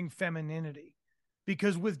rejecting femininity.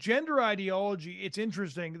 Because with gender ideology, it's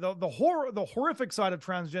interesting. The horrific side of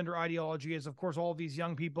transgender ideology is, of course, all of these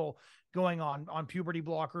young people going on puberty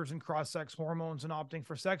blockers and cross-sex hormones and opting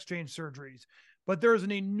for sex change surgeries. But there's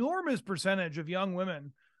an enormous percentage of young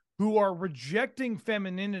women who are rejecting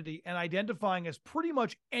femininity and identifying as pretty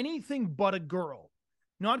much anything but a girl.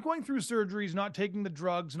 Not going through surgeries, not taking the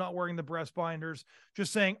drugs, not wearing the breast binders,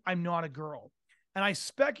 just saying, I'm not a girl. And I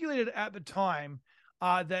speculated at the time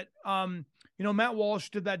that Matt Walsh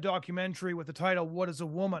did that documentary with the title, What is a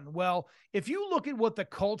Woman? Well, if you look at what the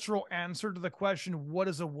cultural answer to the question, what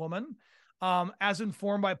is a woman, as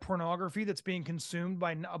informed by pornography that's being consumed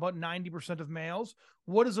by about 90% of males,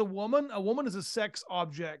 what is a woman? A woman is a sex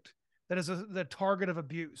object that is the target of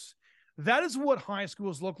abuse. That is what high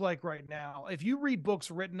schools look like right now. If you read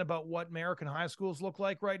books written about what American high schools look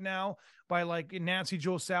like right now by like Nancy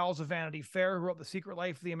Jo Sal's of Vanity Fair, who wrote The Secret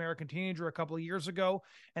Life of the American Teenager a couple of years ago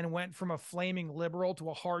and went from a flaming liberal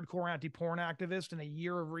to a hardcore anti-porn activist in a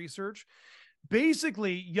year of research.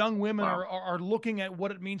 Basically, young women are looking at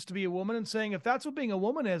what it means to be a woman and saying, if that's what being a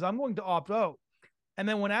woman is, I'm going to opt out. And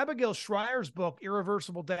then when Abigail Schreier's book,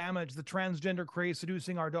 Irreversible Damage, The Transgender Craze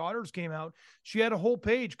Seducing Our Daughters, came out, she had a whole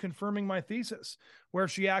page confirming my thesis, where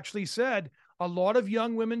she actually said a lot of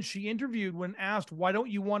young women she interviewed, when asked, why don't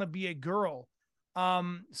you want to be a girl,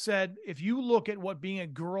 said, if you look at what being a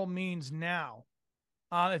girl means now,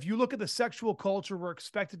 if you look at the sexual culture we're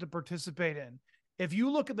expected to participate in, if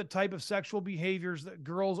you look at the type of sexual behaviors that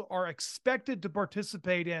girls are expected to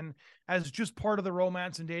participate in as just part of the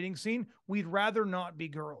romance and dating scene, we'd rather not be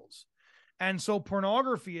girls. And so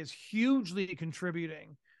pornography is hugely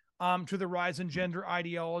contributing to the rise in gender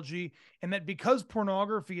ideology, and that because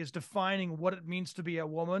pornography is defining what it means to be a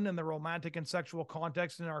woman in the romantic and sexual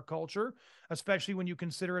context in our culture, especially when you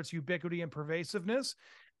consider its ubiquity and pervasiveness,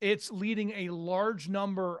 it's leading a large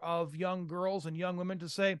number of young girls and young women to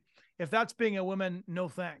say, if that's being a woman, no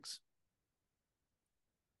thanks.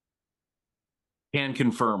 Can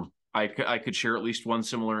confirm. I could share at least one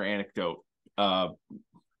similar anecdote.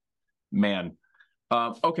 Man.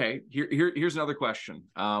 Okay, here's another question.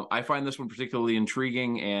 I find this one particularly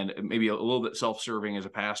intriguing and maybe a little bit self-serving as a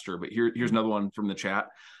pastor, but here's another one from the chat.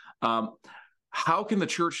 How can the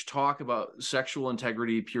church talk about sexual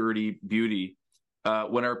integrity, purity, beauty,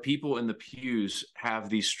 when our people in the pews have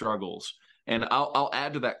these struggles? And I'll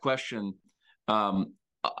add to that question.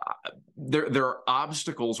 There are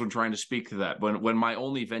obstacles when trying to speak to that. When my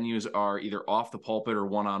only venues are either off the pulpit or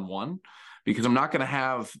one-on-one, because I'm not going to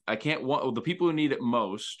have. I can't want the people who need it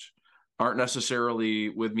most aren't necessarily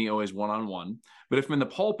with me always one-on-one. But if I'm in the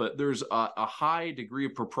pulpit, there's a high degree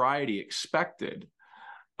of propriety expected.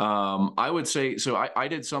 I would say so. I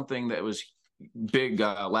did something that was big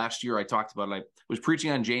last year. I talked about it. I was preaching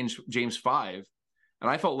on James 5. And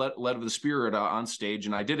I felt led of the Spirit on stage,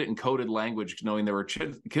 and I did it in coded language, knowing there were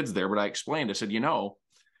kids there. But I explained, I said,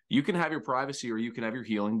 you can have your privacy or you can have your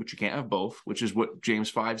healing, but you can't have both, which is what James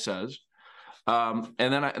 5 says. And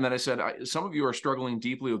then I said, some of you are struggling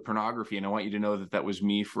deeply with pornography, and I want you to know that was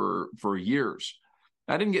me for years.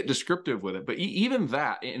 I didn't get descriptive with it, but even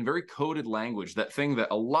that, in very coded language, that thing that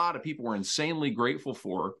a lot of people were insanely grateful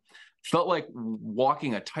for, felt like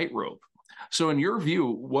walking a tightrope. So in your view,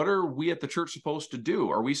 what are we at the church supposed to do?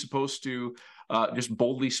 Are we supposed to just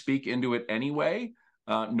boldly speak into it anyway,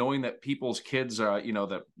 knowing that people's kids,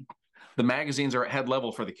 that the magazines are at head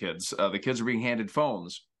level for the kids. The kids are being handed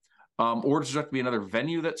phones. Or does there have to be another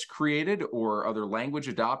venue that's created or other language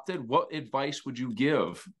adopted? What advice would you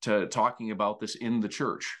give to talking about this in the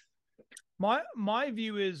church? My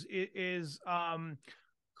view is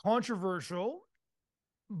controversial,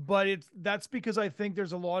 but that's because I think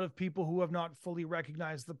there's a lot of people who have not fully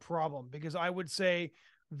recognized the problem, because I would say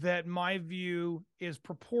that my view is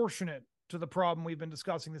proportionate to the problem we've been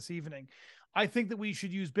discussing this evening. I think that we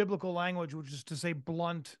should use biblical language, which is to say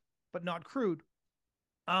blunt, but not crude.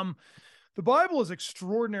 The Bible is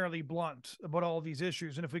extraordinarily blunt about all of these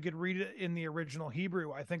issues. And if we could read it in the original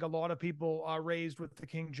Hebrew, I think a lot of people raised with the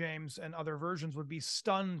King James and other versions would be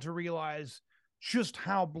stunned to realize just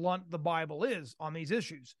how blunt the Bible is on these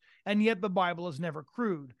issues. And yet the Bible is never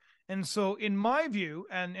crude. And so in my view,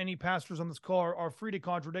 and any pastors on this call are free to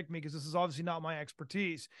contradict me because this is obviously not my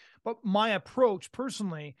expertise, but my approach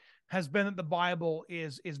personally has been that the Bible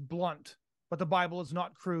is blunt, but the Bible is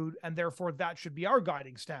not crude, and therefore that should be our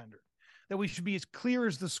guiding standard, that we should be as clear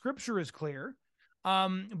as the scripture is clear.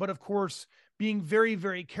 But of course, being very,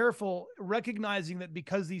 very careful, recognizing that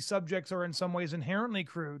because these subjects are in some ways inherently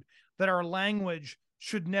crude, that our language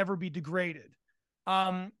should never be degraded.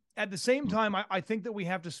 At the same time, I think that we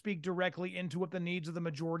have to speak directly into what the needs of the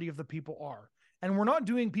majority of the people are. And we're not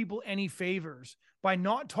doing people any favors by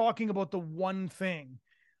not talking about the one thing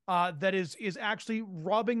that is actually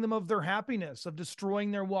robbing them of their happiness, of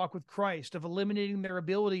destroying their walk with Christ, of eliminating their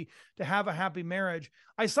ability to have a happy marriage.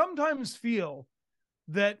 I sometimes feel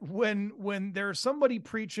that when there's somebody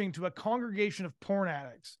preaching to a congregation of porn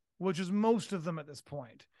addicts, which is most of them at this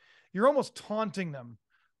point, you're almost taunting them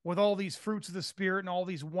with all these fruits of the Spirit and all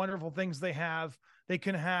these wonderful things they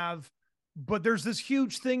can have, but there's this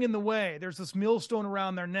huge thing in the way. There's this millstone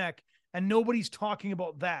around their neck, and nobody's talking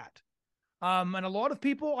about that. And a lot of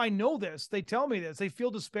people, I know this, they tell me this, they feel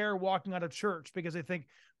despair walking out of church because they think,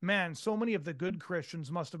 man, so many of the good Christians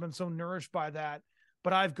must have been so nourished by that,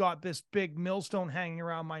 but I've got this big millstone hanging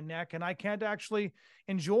around my neck, and I can't actually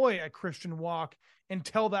enjoy a Christian walk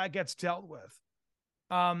until that gets dealt with.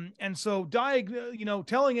 And so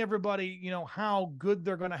telling everybody, how good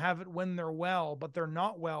they're going to have it when they're well, but they're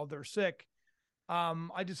not well, they're sick.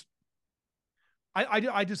 I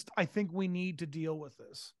think we need to deal with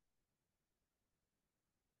this.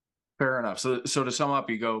 Fair enough. So to sum up,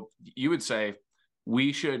 you would say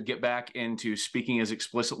we should get back into speaking as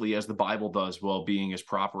explicitly as the Bible does while being as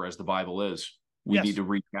proper as the Bible is. We need to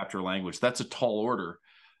recapture language. That's a tall order.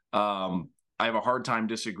 I have a hard time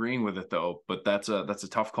disagreeing with it, though, but that's a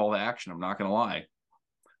tough call to action. I'm not going to lie.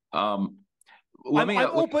 I'm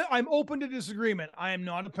open to disagreement. I am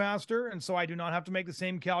not a pastor, and so I do not have to make the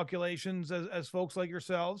same calculations as folks like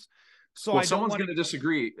yourselves. So if someone's going to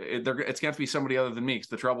disagree, it's going to have to be somebody other than me, because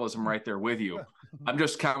the trouble is I'm right there with you. I'm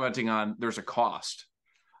just commenting on there's a cost.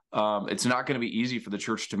 It's not going to be easy for the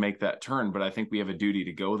church to make that turn, but I think we have a duty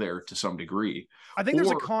to go there to some degree. I think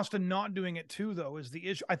there's a cost in not doing it too, though, is the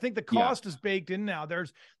issue. I think the cost is baked in now.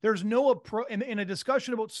 There's no approach in a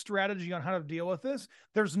discussion about strategy on how to deal with this.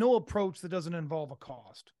 There's no approach that doesn't involve a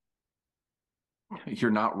cost.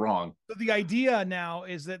 You're not wrong. So the idea now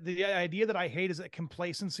is that the idea that I hate is that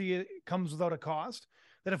complacency comes without a cost.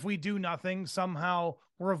 That if we do nothing, somehow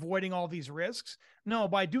we're avoiding all these risks. No,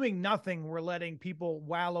 by doing nothing, we're letting people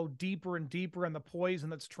wallow deeper and deeper in the poison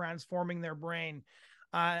that's transforming their brain.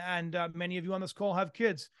 And many of you on this call have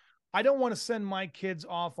kids. I don't want to send my kids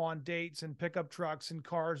off on dates and pickup trucks and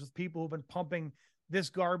cars with people who've been pumping this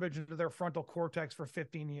garbage into their frontal cortex for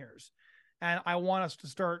 15 years. And I want us to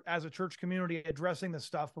start, as a church community, addressing this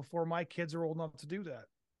stuff before my kids are old enough to do that.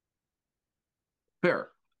 Fair.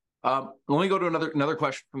 Let me go to another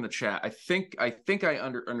question from the chat. I think I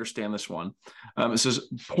understand this one. It says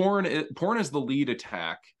porn is the lead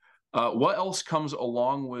attack. What else comes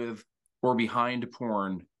along with or behind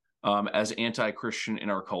porn as anti-Christian in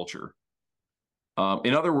our culture?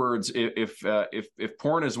 In other words, if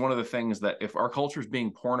porn is one of the things that, if our culture is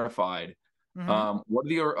being pornified, what are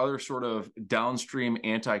the other sort of downstream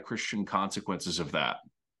anti-Christian consequences of that?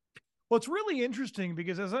 Well, it's really interesting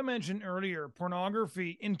because, as I mentioned earlier,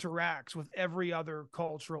 pornography interacts with every other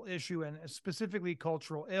cultural issue, and specifically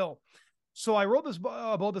cultural ill. So I wrote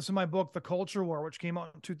about this in my book, The Culture War, which came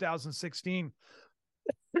out in 2016.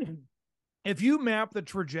 If you map the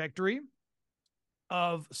trajectory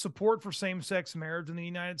of support for same-sex marriage in the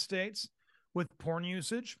United States with porn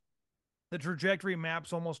usage, the trajectory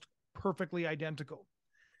maps almost perfectly identical.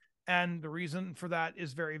 And the reason for that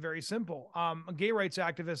is very, very simple. Gay rights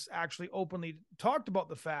activists actually openly talked about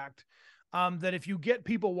the fact that if you get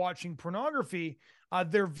people watching pornography,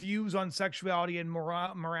 their views on sexuality and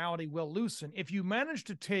morality will loosen. If you manage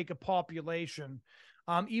to take a population,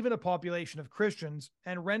 even a population of Christians,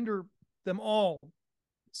 and render them all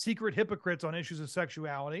secret hypocrites on issues of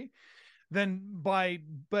sexuality, then by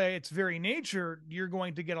its very nature, you're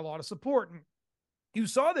going to get a lot of support. And you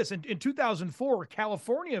saw this in 2004,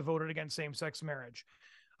 California voted against same-sex marriage.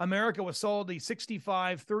 America was solidly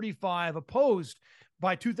 65-35 opposed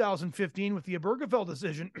by 2015 with the Obergefell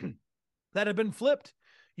decision that had been flipped.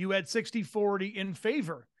 You had 60-40 in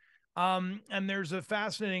favor. And there's a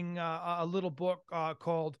fascinating a little book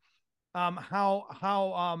called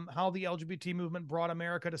how the LGBT movement brought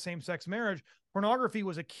America to same-sex marriage. Pornography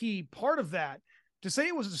was a key part of that. To say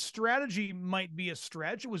it was a strategy might be a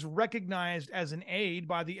stretch. It was recognized as an aid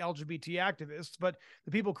by the LGBT activists, but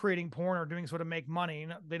the people creating porn are doing so to make money.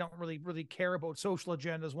 They don't really care about social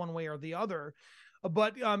agendas one way or the other.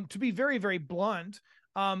 But to be very, very blunt,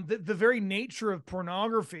 the very nature of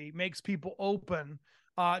pornography makes people open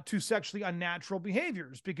to sexually unnatural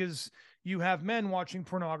behaviors, because you have men watching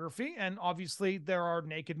pornography, and obviously there are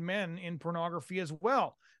naked men in pornography as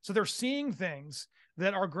well. So they're seeing things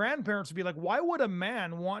that our grandparents would be like, why would a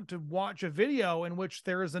man want to watch a video in which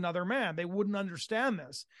there is another man? They wouldn't understand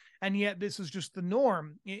this. And yet this is just the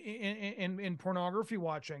norm in pornography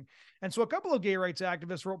watching. And so a couple of gay rights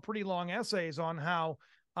activists wrote pretty long essays on how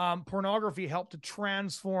pornography helped to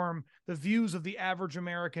transform the views of the average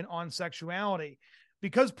American on sexuality.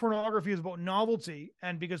 Because pornography is about novelty,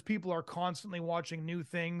 and because people are constantly watching new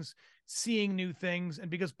things, seeing new things, and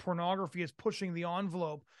because pornography is pushing the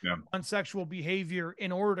envelope on sexual behavior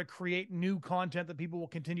in order to create new content that people will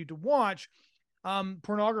continue to watch,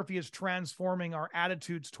 pornography is transforming our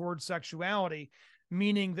attitudes towards sexuality,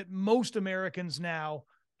 meaning that most Americans now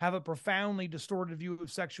have a profoundly distorted view of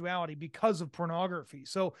sexuality because of pornography.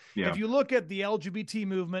 So if you look at the LGBT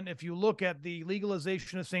movement, if you look at the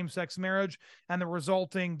legalization of same-sex marriage and the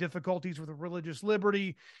resulting difficulties with religious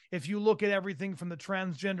liberty, if you look at everything from the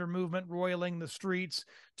transgender movement roiling the streets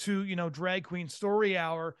to, drag queen story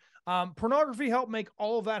hour, pornography helped make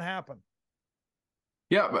all of that happen.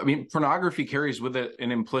 Yeah, I mean, pornography carries with it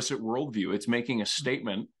an implicit worldview. It's making a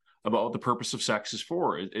statement about what the purpose of sex is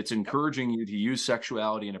for. It's encouraging you to use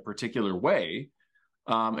sexuality in a particular way,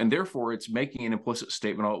 and therefore it's making an implicit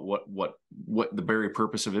statement about what the very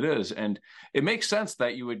purpose of it is. And it makes sense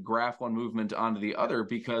that you would graph one movement onto the other,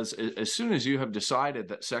 because as soon as you have decided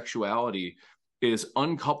that sexuality is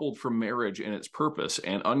uncoupled from marriage and its purpose,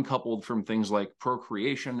 and uncoupled from things like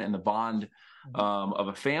procreation and the bond of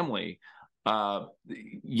a family, all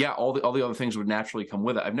the other things would naturally come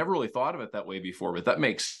with it. I've never really thought of it that way before, but that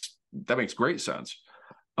makes great sense.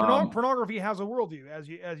 Pornography has a worldview, as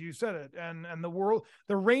you said it, and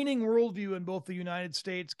the reigning worldview in both the United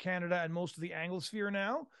States, Canada, and most of the Anglosphere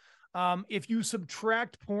now. If you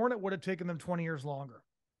subtract porn, it would have taken them 20 years longer.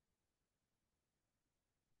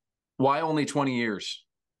 Why only 20 years?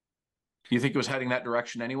 You think it was heading that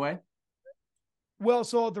direction anyway? Well,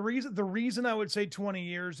 so the reason I would say 20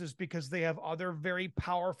 years is because they have other very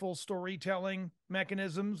powerful storytelling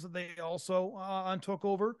mechanisms that they also took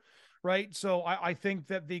over, right? So I think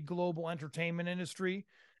that the global entertainment industry,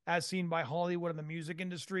 as seen by Hollywood and the music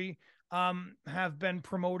industry, have been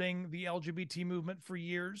promoting the LGBT movement for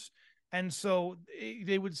years. And so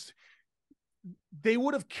they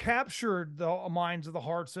would have captured the minds of the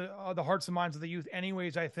hearts and minds of the youth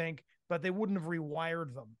anyways, I think, but they wouldn't have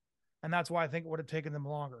rewired them. And that's why I think it would have taken them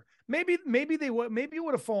longer. Maybe it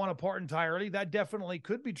would have fallen apart entirely. That definitely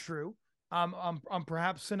could be true. I'm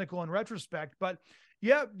perhaps cynical in retrospect, but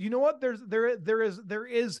yeah, you know what? There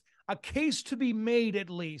is a case to be made, at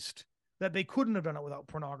least, that they couldn't have done it without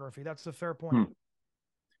pornography. That's a fair point.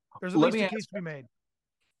 There's at least a case to be made.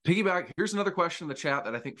 Piggyback. Here's another question in the chat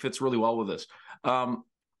that I think fits really well with this.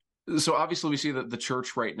 So obviously we see that the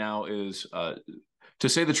church right now is to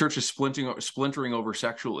say the church is splintering over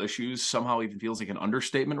sexual issues somehow even feels like an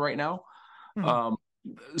understatement right now.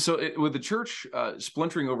 With the church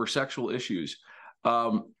splintering over sexual issues,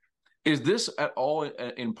 is this at all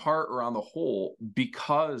in part or on the whole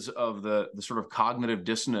because of the sort of cognitive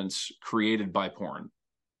dissonance created by porn?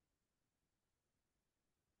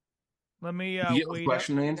 Let me wade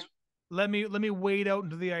question out. Let me wade out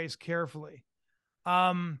into the ice carefully.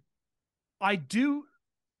 I do.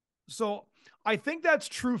 So I think that's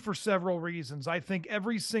true for several reasons. I think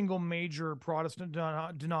every single major Protestant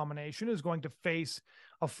denomination is going to face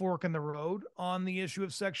a fork in the road on the issue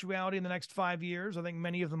of sexuality in the next 5 years. I think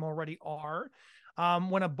many of them already are.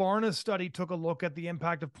 When a Barna study took a look at the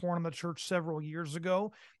impact of porn on the church several years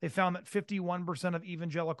ago, they found that 51% of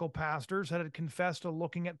evangelical pastors had confessed to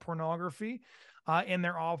looking at pornography in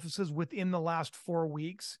their offices within the last 4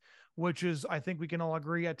 weeks, which is, I think we can all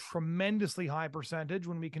agree, a tremendously high percentage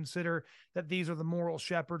when we consider that these are the moral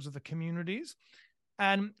shepherds of the communities.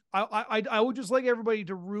 And I would just like everybody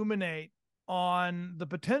to ruminate on the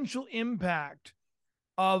potential impact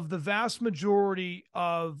of the vast majority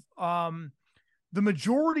of the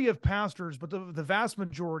majority of pastors, but the vast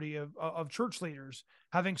majority of church leaders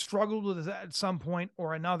having struggled with it at some point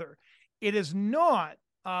or another. It is not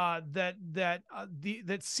that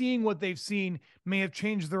seeing what they've seen may have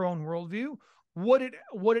changed their own worldview. What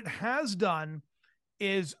it has done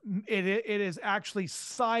is it has actually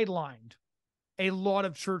sidelined a lot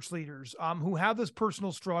of church leaders who have this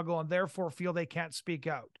personal struggle and therefore feel they can't speak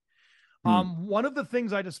out. Hmm. One of the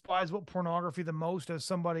things I despise about pornography the most, as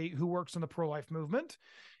somebody who works in the pro-life movement,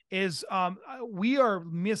 is we are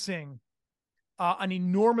missing an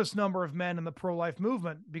enormous number of men in the pro-life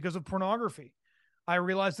movement because of pornography. I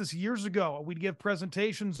realized this years ago. We'd give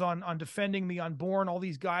presentations on defending the unborn. All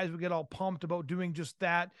these guys would get all pumped about doing just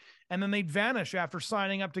that, and then they'd vanish after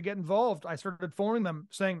signing up to get involved. I started phoning them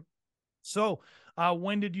saying, "So,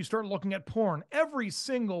 when did you start looking at porn?" Every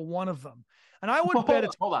single one of them, and I would bet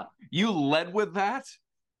it's Hold on. You led with that?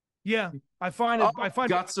 yeah. I find Oh, it. I find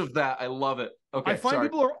guts of that. I love it. I Okay, find sorry.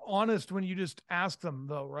 people are honest when you just ask them,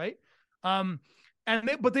 though, right? Um,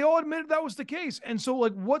 but they all admitted that was the case. And so,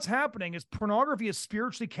 like, what's happening is pornography is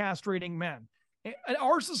spiritually castrating men. And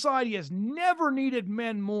our society has never needed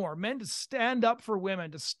men more. Men to stand up for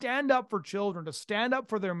women, to stand up for children, to stand up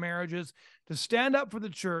for their marriages, to stand up for the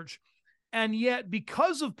church. And yet,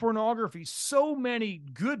 because of pornography, so many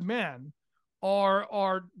good men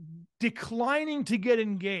are declining to get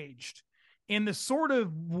engaged in the sort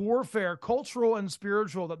of warfare, cultural and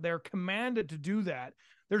spiritual, that they're commanded to do that.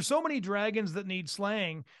 There's so many dragons that need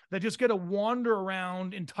slaying that just get to wander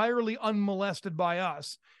around entirely unmolested by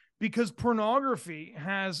us because pornography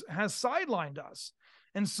has sidelined us.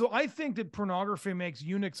 And so I think that pornography makes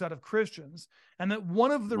eunuchs out of Christians, and that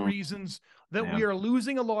one of the Mm, reasons that we man. are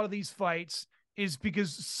losing a lot of these fights is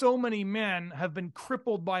because so many men have been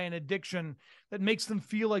crippled by an addiction that makes them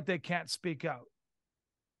feel like they can't speak out.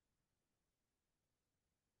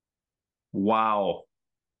 Wow.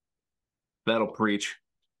 That'll preach.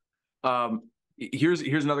 Here's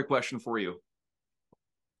another question for you.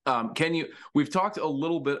 We've talked a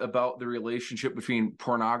little bit about the relationship between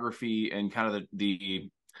pornography and kind of the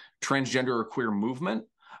transgender or queer movement.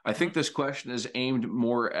 I think this question is aimed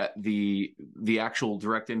more at the actual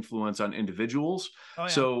direct influence on individuals. Oh yeah.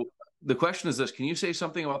 So the question is this: can you say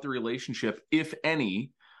something about the relationship, if any,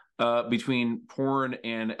 between porn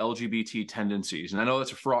and LGBT tendencies? And I know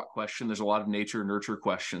that's a fraught question. There's a lot of nature nurture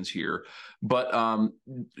questions here, but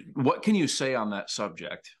what can you say on that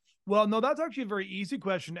subject? Well, no, that's actually a very easy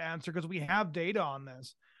question to answer because we have data on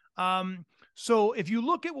this. So if you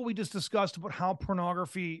look at what we just discussed about how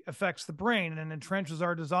pornography affects the brain and entrenches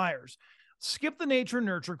our desires, skip the nature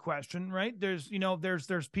nurture question, right? There's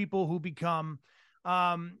people who become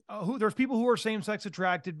there's people who are same sex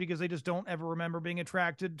attracted because they just don't ever remember being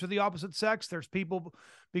attracted to the opposite sex. There's people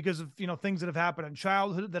because of things that have happened in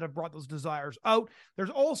childhood that have brought those desires out.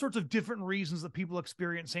 There's all sorts of different reasons that people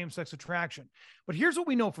experience same sex attraction. But here's what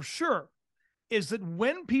we know for sure is that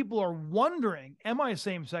when people are wondering, am I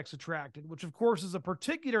same sex attracted, which of course is a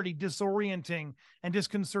particularly disorienting and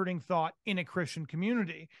disconcerting thought in a Christian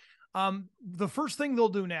community, the first thing they'll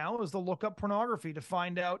do now is they'll look up pornography to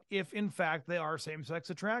find out if in fact they are same sex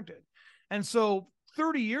attracted. And so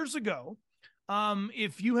 30 years ago,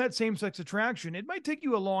 if you had same sex attraction, it might take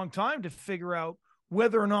you a long time to figure out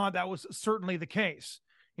whether or not that was certainly the case.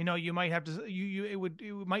 You might have to,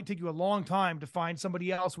 it might take you a long time to find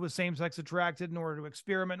somebody else who was same sex attracted in order to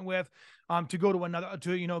experiment with, to go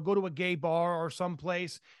to go to a gay bar or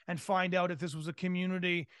someplace and find out if this was a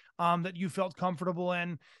community that you felt comfortable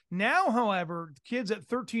in. Now, however, kids at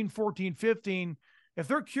 13, 14, 15, if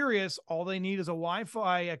they're curious, all they need is a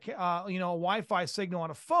Wi-Fi, a Wi-Fi signal on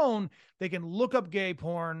a phone. They can look up gay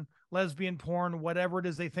porn, lesbian porn, whatever it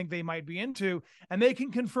is they think they might be into, and they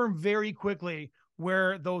can confirm very quickly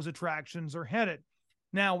where those attractions are headed.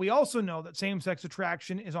 Now, we also know that same-sex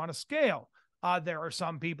attraction is on a scale. There are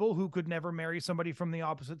some people who could never marry somebody from the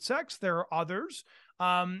opposite sex. There are others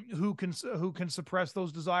who can suppress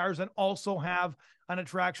those desires and also have an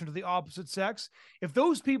attraction to the opposite sex. If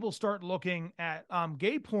those people start looking at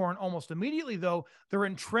gay porn almost immediately, though, they're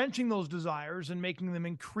entrenching those desires and making them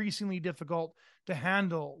increasingly difficult to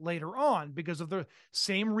handle later on because of the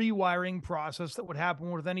same rewiring process that would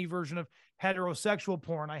happen with any version of heterosexual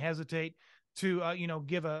porn. I hesitate to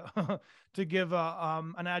give an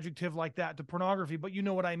adjective like that to pornography, but you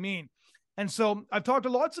know what I mean. And so I've talked to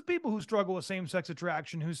lots of people who struggle with same-sex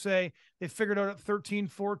attraction who say they figured out at 13,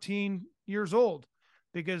 14 years old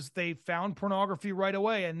because they found pornography right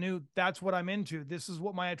away and knew that's what I'm into. This is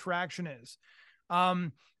what my attraction is.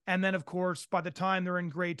 And then, of course, by the time they're in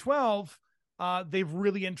grade 12, they've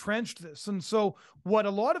really entrenched this. And so what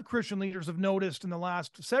a lot of Christian leaders have noticed in the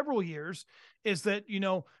last several years is that,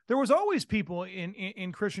 there was always people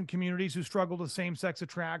in Christian communities who struggled with same-sex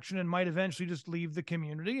attraction and might eventually just leave the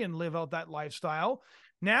community and live out that lifestyle.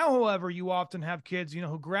 Now, however, you often have kids,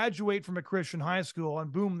 who graduate from a Christian high school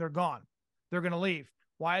and boom, they're gone. They're going to leave.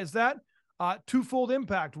 Why is that? Twofold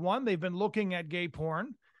impact. One, they've been looking at gay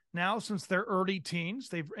porn. now since their early teens.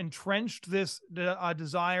 They've entrenched this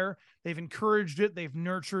desire. They've encouraged it. They've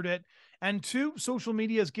nurtured it. And two, social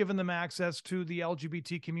media has given them access to the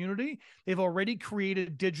LGBT community. They've already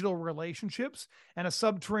created digital relationships and a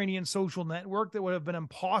subterranean social network that would have been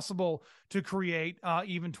impossible to create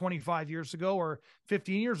even 25 years ago or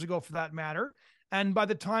 15 years ago for that matter. And by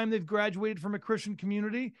the time they've graduated from a Christian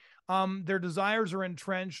community, their desires are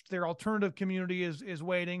entrenched, their alternative community is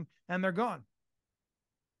waiting, and they're gone.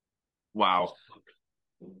 Wow.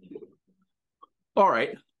 All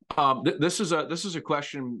right. This is a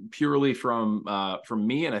question purely from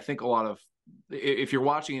me, and I think a lot of, if you're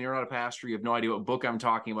watching and you're not a pastor, you have no idea what book I'm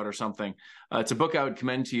talking about or something. It's a book I would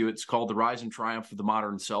commend to you. It's called The Rise and Triumph of the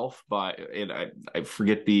Modern Self I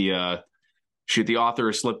forget the author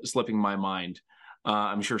is slipping my mind.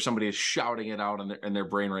 I'm sure somebody is shouting it out in their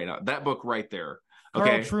brain right now. That book right there.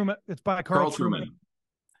 Okay. Carl Trueman. It's by Carl Trueman.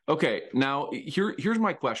 Okay, now here's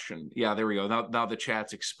my question. Yeah, there we go. Now the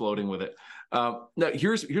chat's exploding with it. Now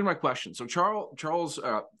here's my question. So Carl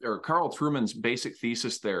Trueman's basic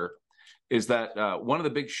thesis there is that one of the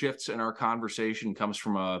big shifts in our conversation comes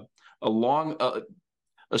from a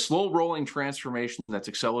slow rolling transformation that's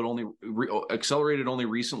accelerated only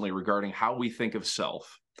recently regarding how we think of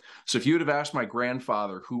self. So if you would have asked my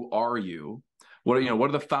grandfather, "Who are you?" What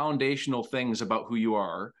are the foundational things about who you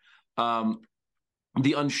are?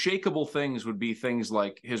 The unshakable things would be things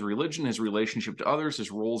like his religion, his relationship to others, his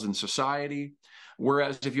roles in society.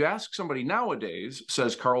 Whereas if you ask somebody nowadays,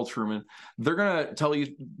 says Carl Trueman, they're going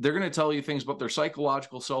to tell you things about their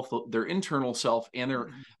psychological self, their internal self, and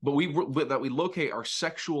but we locate our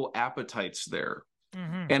sexual appetites there.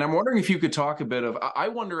 Mm-hmm. And I'm wondering if you could talk a bit of, I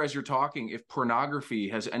wonder as you're talking, if pornography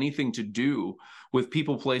has anything to do with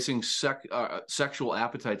people placing sexual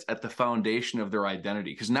appetites at the foundation of their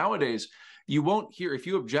identity. Because nowadays, you won't hear, if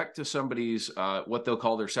you object to somebody's what they'll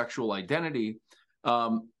call their sexual identity,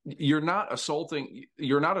 you're not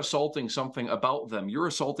assaulting something about them. You're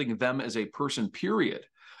assaulting them as a person, period.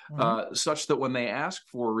 Mm-hmm. Such that when they ask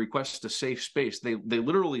for requests a safe space, they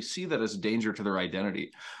literally see that as a danger to their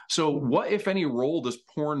identity. So what, if any, role does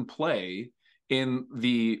porn play in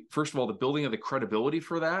first of all, the building of the credibility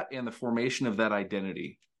for that and the formation of that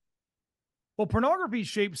identity? Well, pornography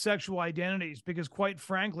shapes sexual identities because, quite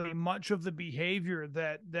frankly, much of the behavior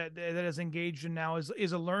that is engaged in now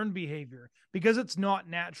is a learned behavior. Because it's not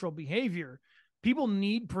natural behavior, people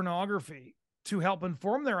need pornography to help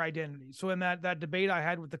inform their identity. So in that debate I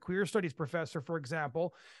had with the queer studies professor, for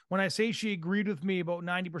example, when I say she agreed with me about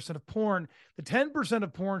 90% of porn, the 10%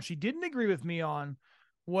 of porn she didn't agree with me on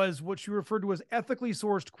was what she referred to as ethically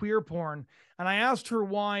sourced queer porn. And I asked her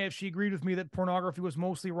why, if she agreed with me that pornography was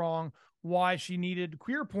mostly wrong, why she needed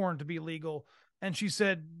queer porn to be legal. And she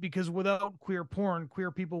said, because without queer porn,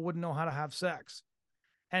 queer people wouldn't know how to have sex.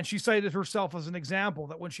 And she cited herself as an example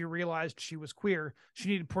that when she realized she was queer, she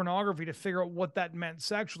needed pornography to figure out what that meant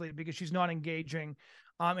sexually, because she's not engaging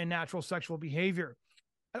in natural sexual behavior.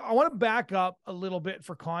 I want to back up a little bit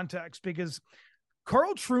for context, because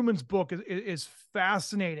Carl Trueman's book is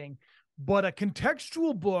fascinating, but a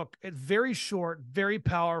contextual book. It's very short, very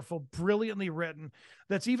powerful, brilliantly written.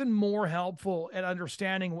 That's even more helpful at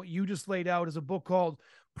understanding what you just laid out, is a book called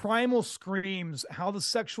Primal Screams: How the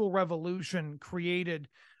Sexual Revolution Created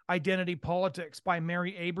Identity Politics by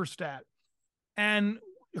Mary Eberstadt. And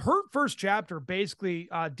her first chapter basically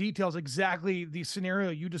details exactly the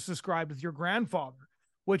scenario you just described with your grandfather,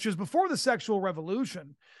 which is before the sexual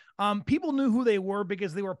revolution. People knew who they were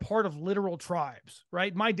because they were part of literal tribes,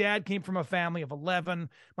 right? My dad came from a family of 11.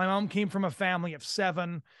 My mom came from a family of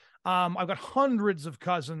 7. I've got hundreds of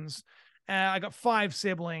cousins. I got 5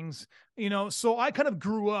 siblings, so I kind of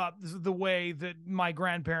grew up the way that my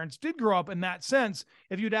grandparents did grow up in that sense.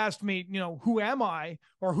 If you'd asked me, who am I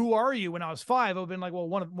or who are you when I was 5, I would have been like, well,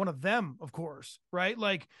 one of them, of course, right?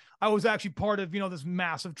 Like I was actually part of, this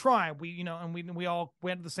massive tribe. We all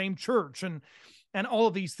went to the same church, and all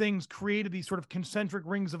of these things created these sort of concentric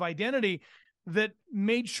rings of identity that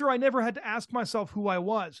made sure I never had to ask myself who I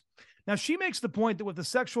was. Now, she makes the point that with the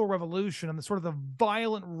sexual revolution and the sort of the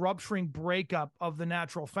violent rupturing breakup of the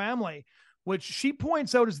natural family, which she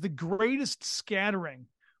points out is the greatest scattering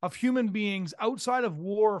of human beings outside of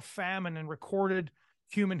war, famine, and recorded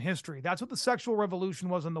human history. That's what the sexual revolution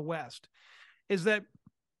was in the West, is that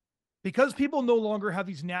because people no longer have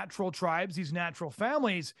these natural tribes, these natural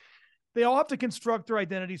families, they all have to construct their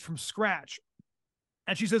identities from scratch.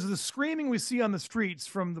 And she says the screaming we see on the streets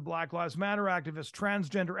from the Black Lives Matter activists,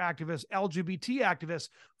 transgender activists, LGBT activists,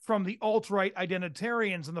 from the alt-right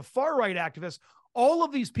identitarians and the far-right activists, All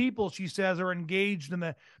of these people, she says, are engaged in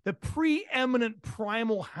the preeminent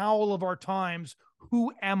primal howl of our times.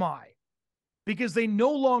 Who am I? Because they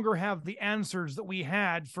no longer have the answers that we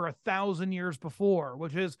had for 1,000 years before,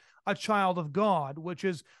 which is a child of God, which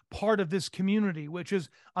is part of this community, which is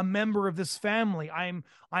a member of this family. I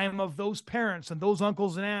am of those parents and those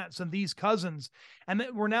uncles and aunts and these cousins, and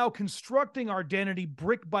that we're now constructing our identity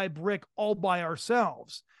brick by brick, all by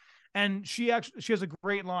ourselves. And she has a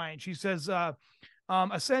great line. She says,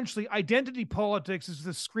 essentially, identity politics is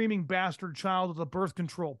the screaming bastard child of the birth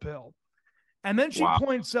control pill. And then she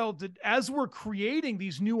points out that as we're creating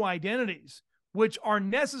these new identities, which are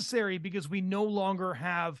necessary because we no longer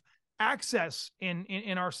have access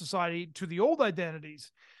in our society to the old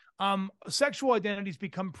identities, sexual identities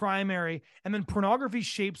become primary, and then pornography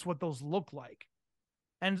shapes what those look like.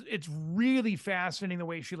 And it's really fascinating the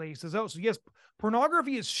way she lays this out. So yes,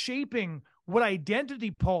 pornography is shaping what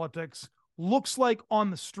identity politics looks like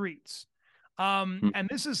on the streets. And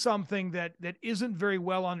this is something that isn't very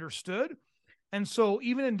well understood. And so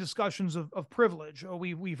even in discussions of privilege,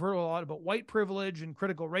 we've heard a lot about white privilege and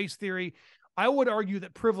critical race theory. I would argue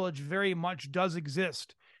that privilege very much does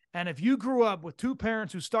exist. And if you grew up with two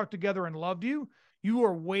parents who stuck together and loved you, you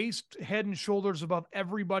are waist, head and shoulders above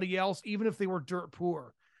everybody else, even if they were dirt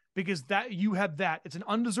poor, because that you have that. It's an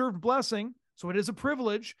undeserved blessing. So it is a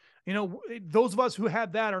privilege. You know, those of us who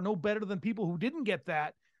had that are no better than people who didn't get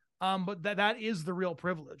that. But that is the real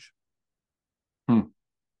privilege.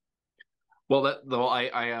 Well,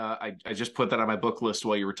 I just put that on my book list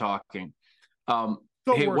while you were talking. So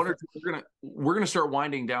hey, we're gonna start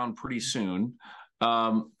winding down pretty soon.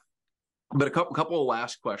 But a couple of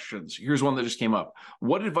last questions. Here's one that just came up.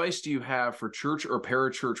 What advice do you have for church or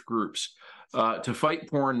parachurch groups to fight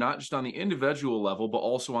porn, not just on the individual level, but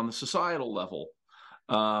also on the societal level?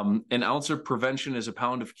 An ounce of prevention is a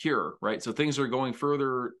pound of cure, right? So things are going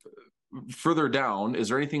further down. Is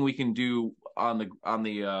there anything we can do on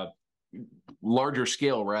the larger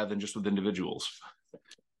scale rather than just with individuals?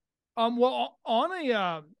 Well, on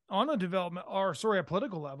a development, or sorry, a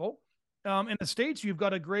political level, in the States, you've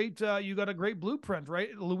got a great blueprint, right?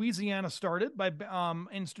 Louisiana started by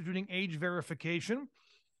instituting age verification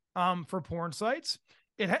for porn sites.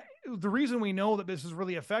 The reason we know that this is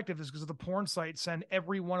really effective is because the porn sites send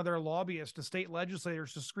every one of their lobbyists to state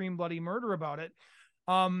legislators to scream bloody murder about it.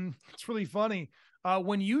 It's really funny.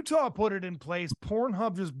 When Utah put it in place,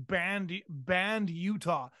 Pornhub just banned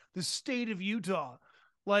Utah, the state of Utah.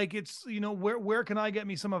 Like, it's, you know, where can I get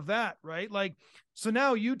me some of that, right? Like, so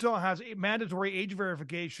now Utah has a mandatory age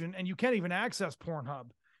verification, and you can't even access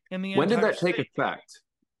Pornhub in the When did that state. take effect?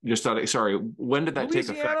 Sorry, when did that take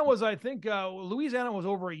effect? Louisiana was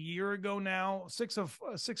over a year ago now. Six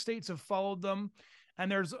states have followed them.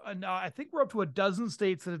 And there's, I think we're up to a dozen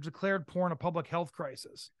states that have declared porn a public health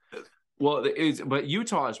crisis. Well, but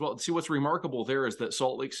Utah as well. See, what's remarkable there is that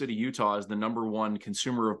Salt Lake City, Utah is the #1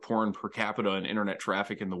 consumer of porn per capita and internet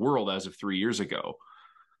traffic in the world as of 3 years ago.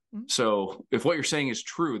 Mm-hmm. So if what you're saying is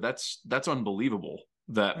true, that's unbelievable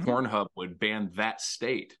that Pornhub would ban that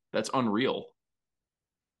state. That's unreal.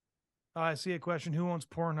 I see a question. Who owns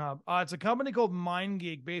Pornhub? It's a company called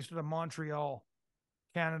MindGeek based out of Montreal,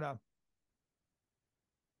 Canada.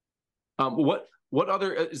 What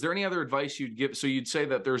other, is there any other advice you'd give? So you'd say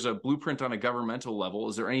that there's a blueprint on a governmental level.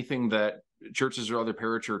 Is there anything that churches or other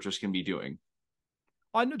parachurches can be doing?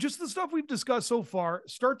 Just the stuff we've discussed so far.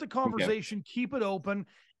 Start the conversation, keep it open,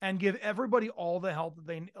 and give everybody all the help that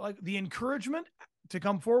they like, the encouragement to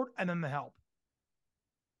come forward, and then the help.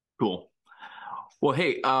 Cool. Well,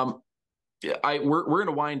 hey, we're going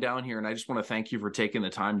to wind down here, and I just want to thank you for taking the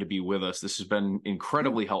time to be with us. This has been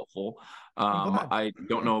incredibly helpful. I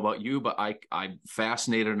don't know about you, but I'm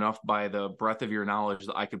fascinated enough by the breadth of your knowledge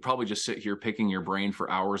that I could probably just sit here picking your brain for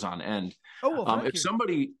hours on end. Oh, well,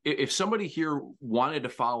 if somebody here wanted to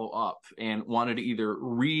follow up and wanted to either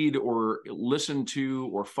read or listen to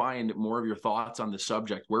or find more of your thoughts on the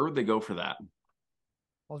subject, where would they go for that?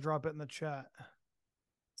 I'll drop it in the chat.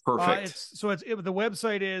 Perfect. The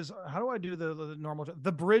website is, how do I do the normal?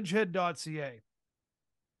 Thebridgehead.ca.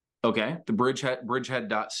 Okay.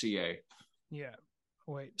 Bridgehead.ca. Yeah.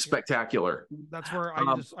 Wait. Spectacular. Yeah. That's where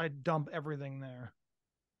I dump everything there.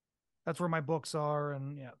 That's where my books are.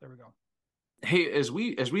 And yeah, there we go. Hey, as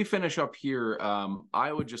we finish up here,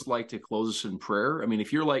 I would just like to close us in prayer. I mean,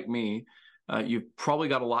 if you're like me, you've probably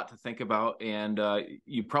got a lot to think about, and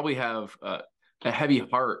you probably have a heavy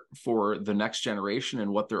heart for the next generation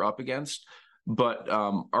and what they're up against. But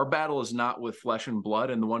our battle is not with flesh and blood,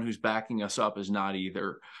 and the one who's backing us up is not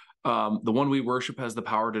either. The one we worship has the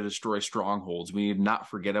power to destroy strongholds. We need to not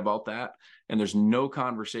forget about that. And there's no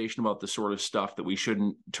conversation about the sort of stuff that we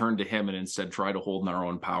shouldn't turn to him and instead try to hold in our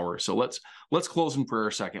own power. So let's close in prayer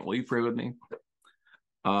a second. Will you pray with me?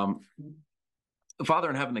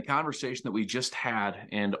 Father in heaven, the conversation that we just had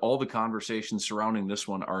and all the conversations surrounding this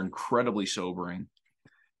one are incredibly sobering.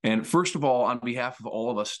 And first of all, on behalf of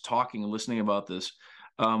all of us talking and listening about this,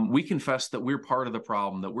 we confess that we're part of the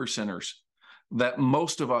problem, that we're sinners, that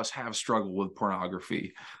most of us have struggled with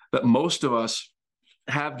pornography, that most of us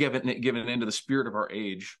have given into the spirit of our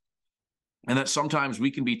age, and that sometimes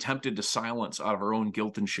we can be tempted to silence out of our own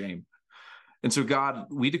guilt and shame. And so, God,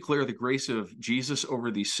 we declare the grace of Jesus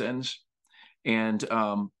over these sins, and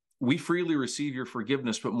we freely receive your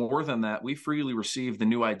forgiveness, but more than that, we freely receive the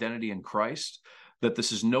new identity in Christ, that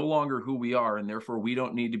this is no longer who we are, and therefore we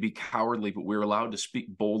don't need to be cowardly, but we're allowed to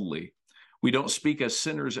speak boldly. We don't speak as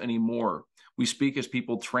sinners anymore. We speak as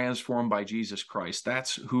people transformed by Jesus Christ.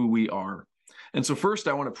 That's who we are. And so first,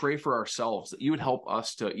 I want to pray for ourselves, that you would help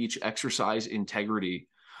us to each exercise integrity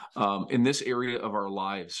in this area of our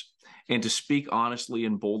lives, and to speak honestly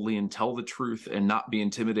and boldly and tell the truth and not be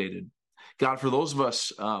intimidated. God, for those of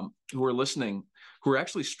us who are listening, who are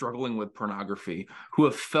actually struggling with pornography, who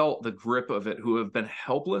have felt the grip of it, who have been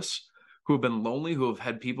helpless, who have been lonely, who have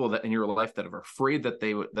had people that in your life that are afraid that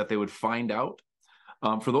they would find out.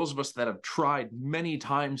 For those of us that have tried many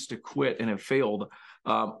times to quit and have failed,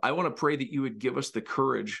 I want to pray that you would give us the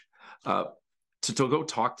courage to go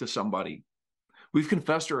talk to somebody. We've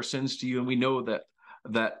confessed our sins to you, and we know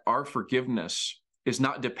that our forgiveness is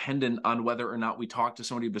not dependent on whether or not we talk to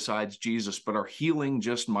somebody besides Jesus, but our healing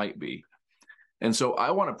just might be. And so I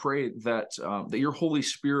want to pray that your Holy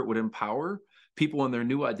Spirit would empower people in their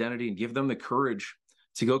new identity and give them the courage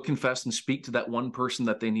to go confess and speak to that one person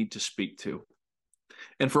that they need to speak to.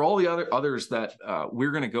 And for all the others that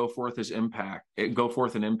we're going to go forth and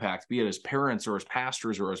impact, be it as parents or as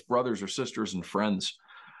pastors or as brothers or sisters and friends.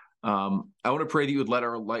 I want to pray that you would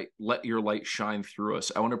let your light shine through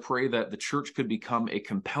us. I want to pray that the church could become a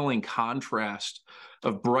compelling contrast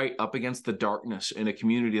of bright up against the darkness in a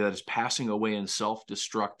community that is passing away and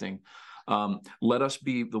self-destructing. Let us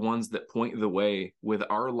be the ones that point the way with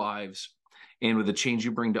our lives and with the change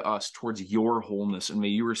you bring to us towards your wholeness, and may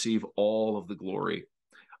you receive all of the glory.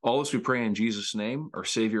 All this we pray in Jesus' name, our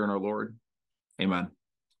Savior and our Lord. Amen.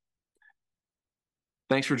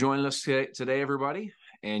 Thanks for joining us today, everybody,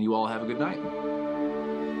 and you all have a good night.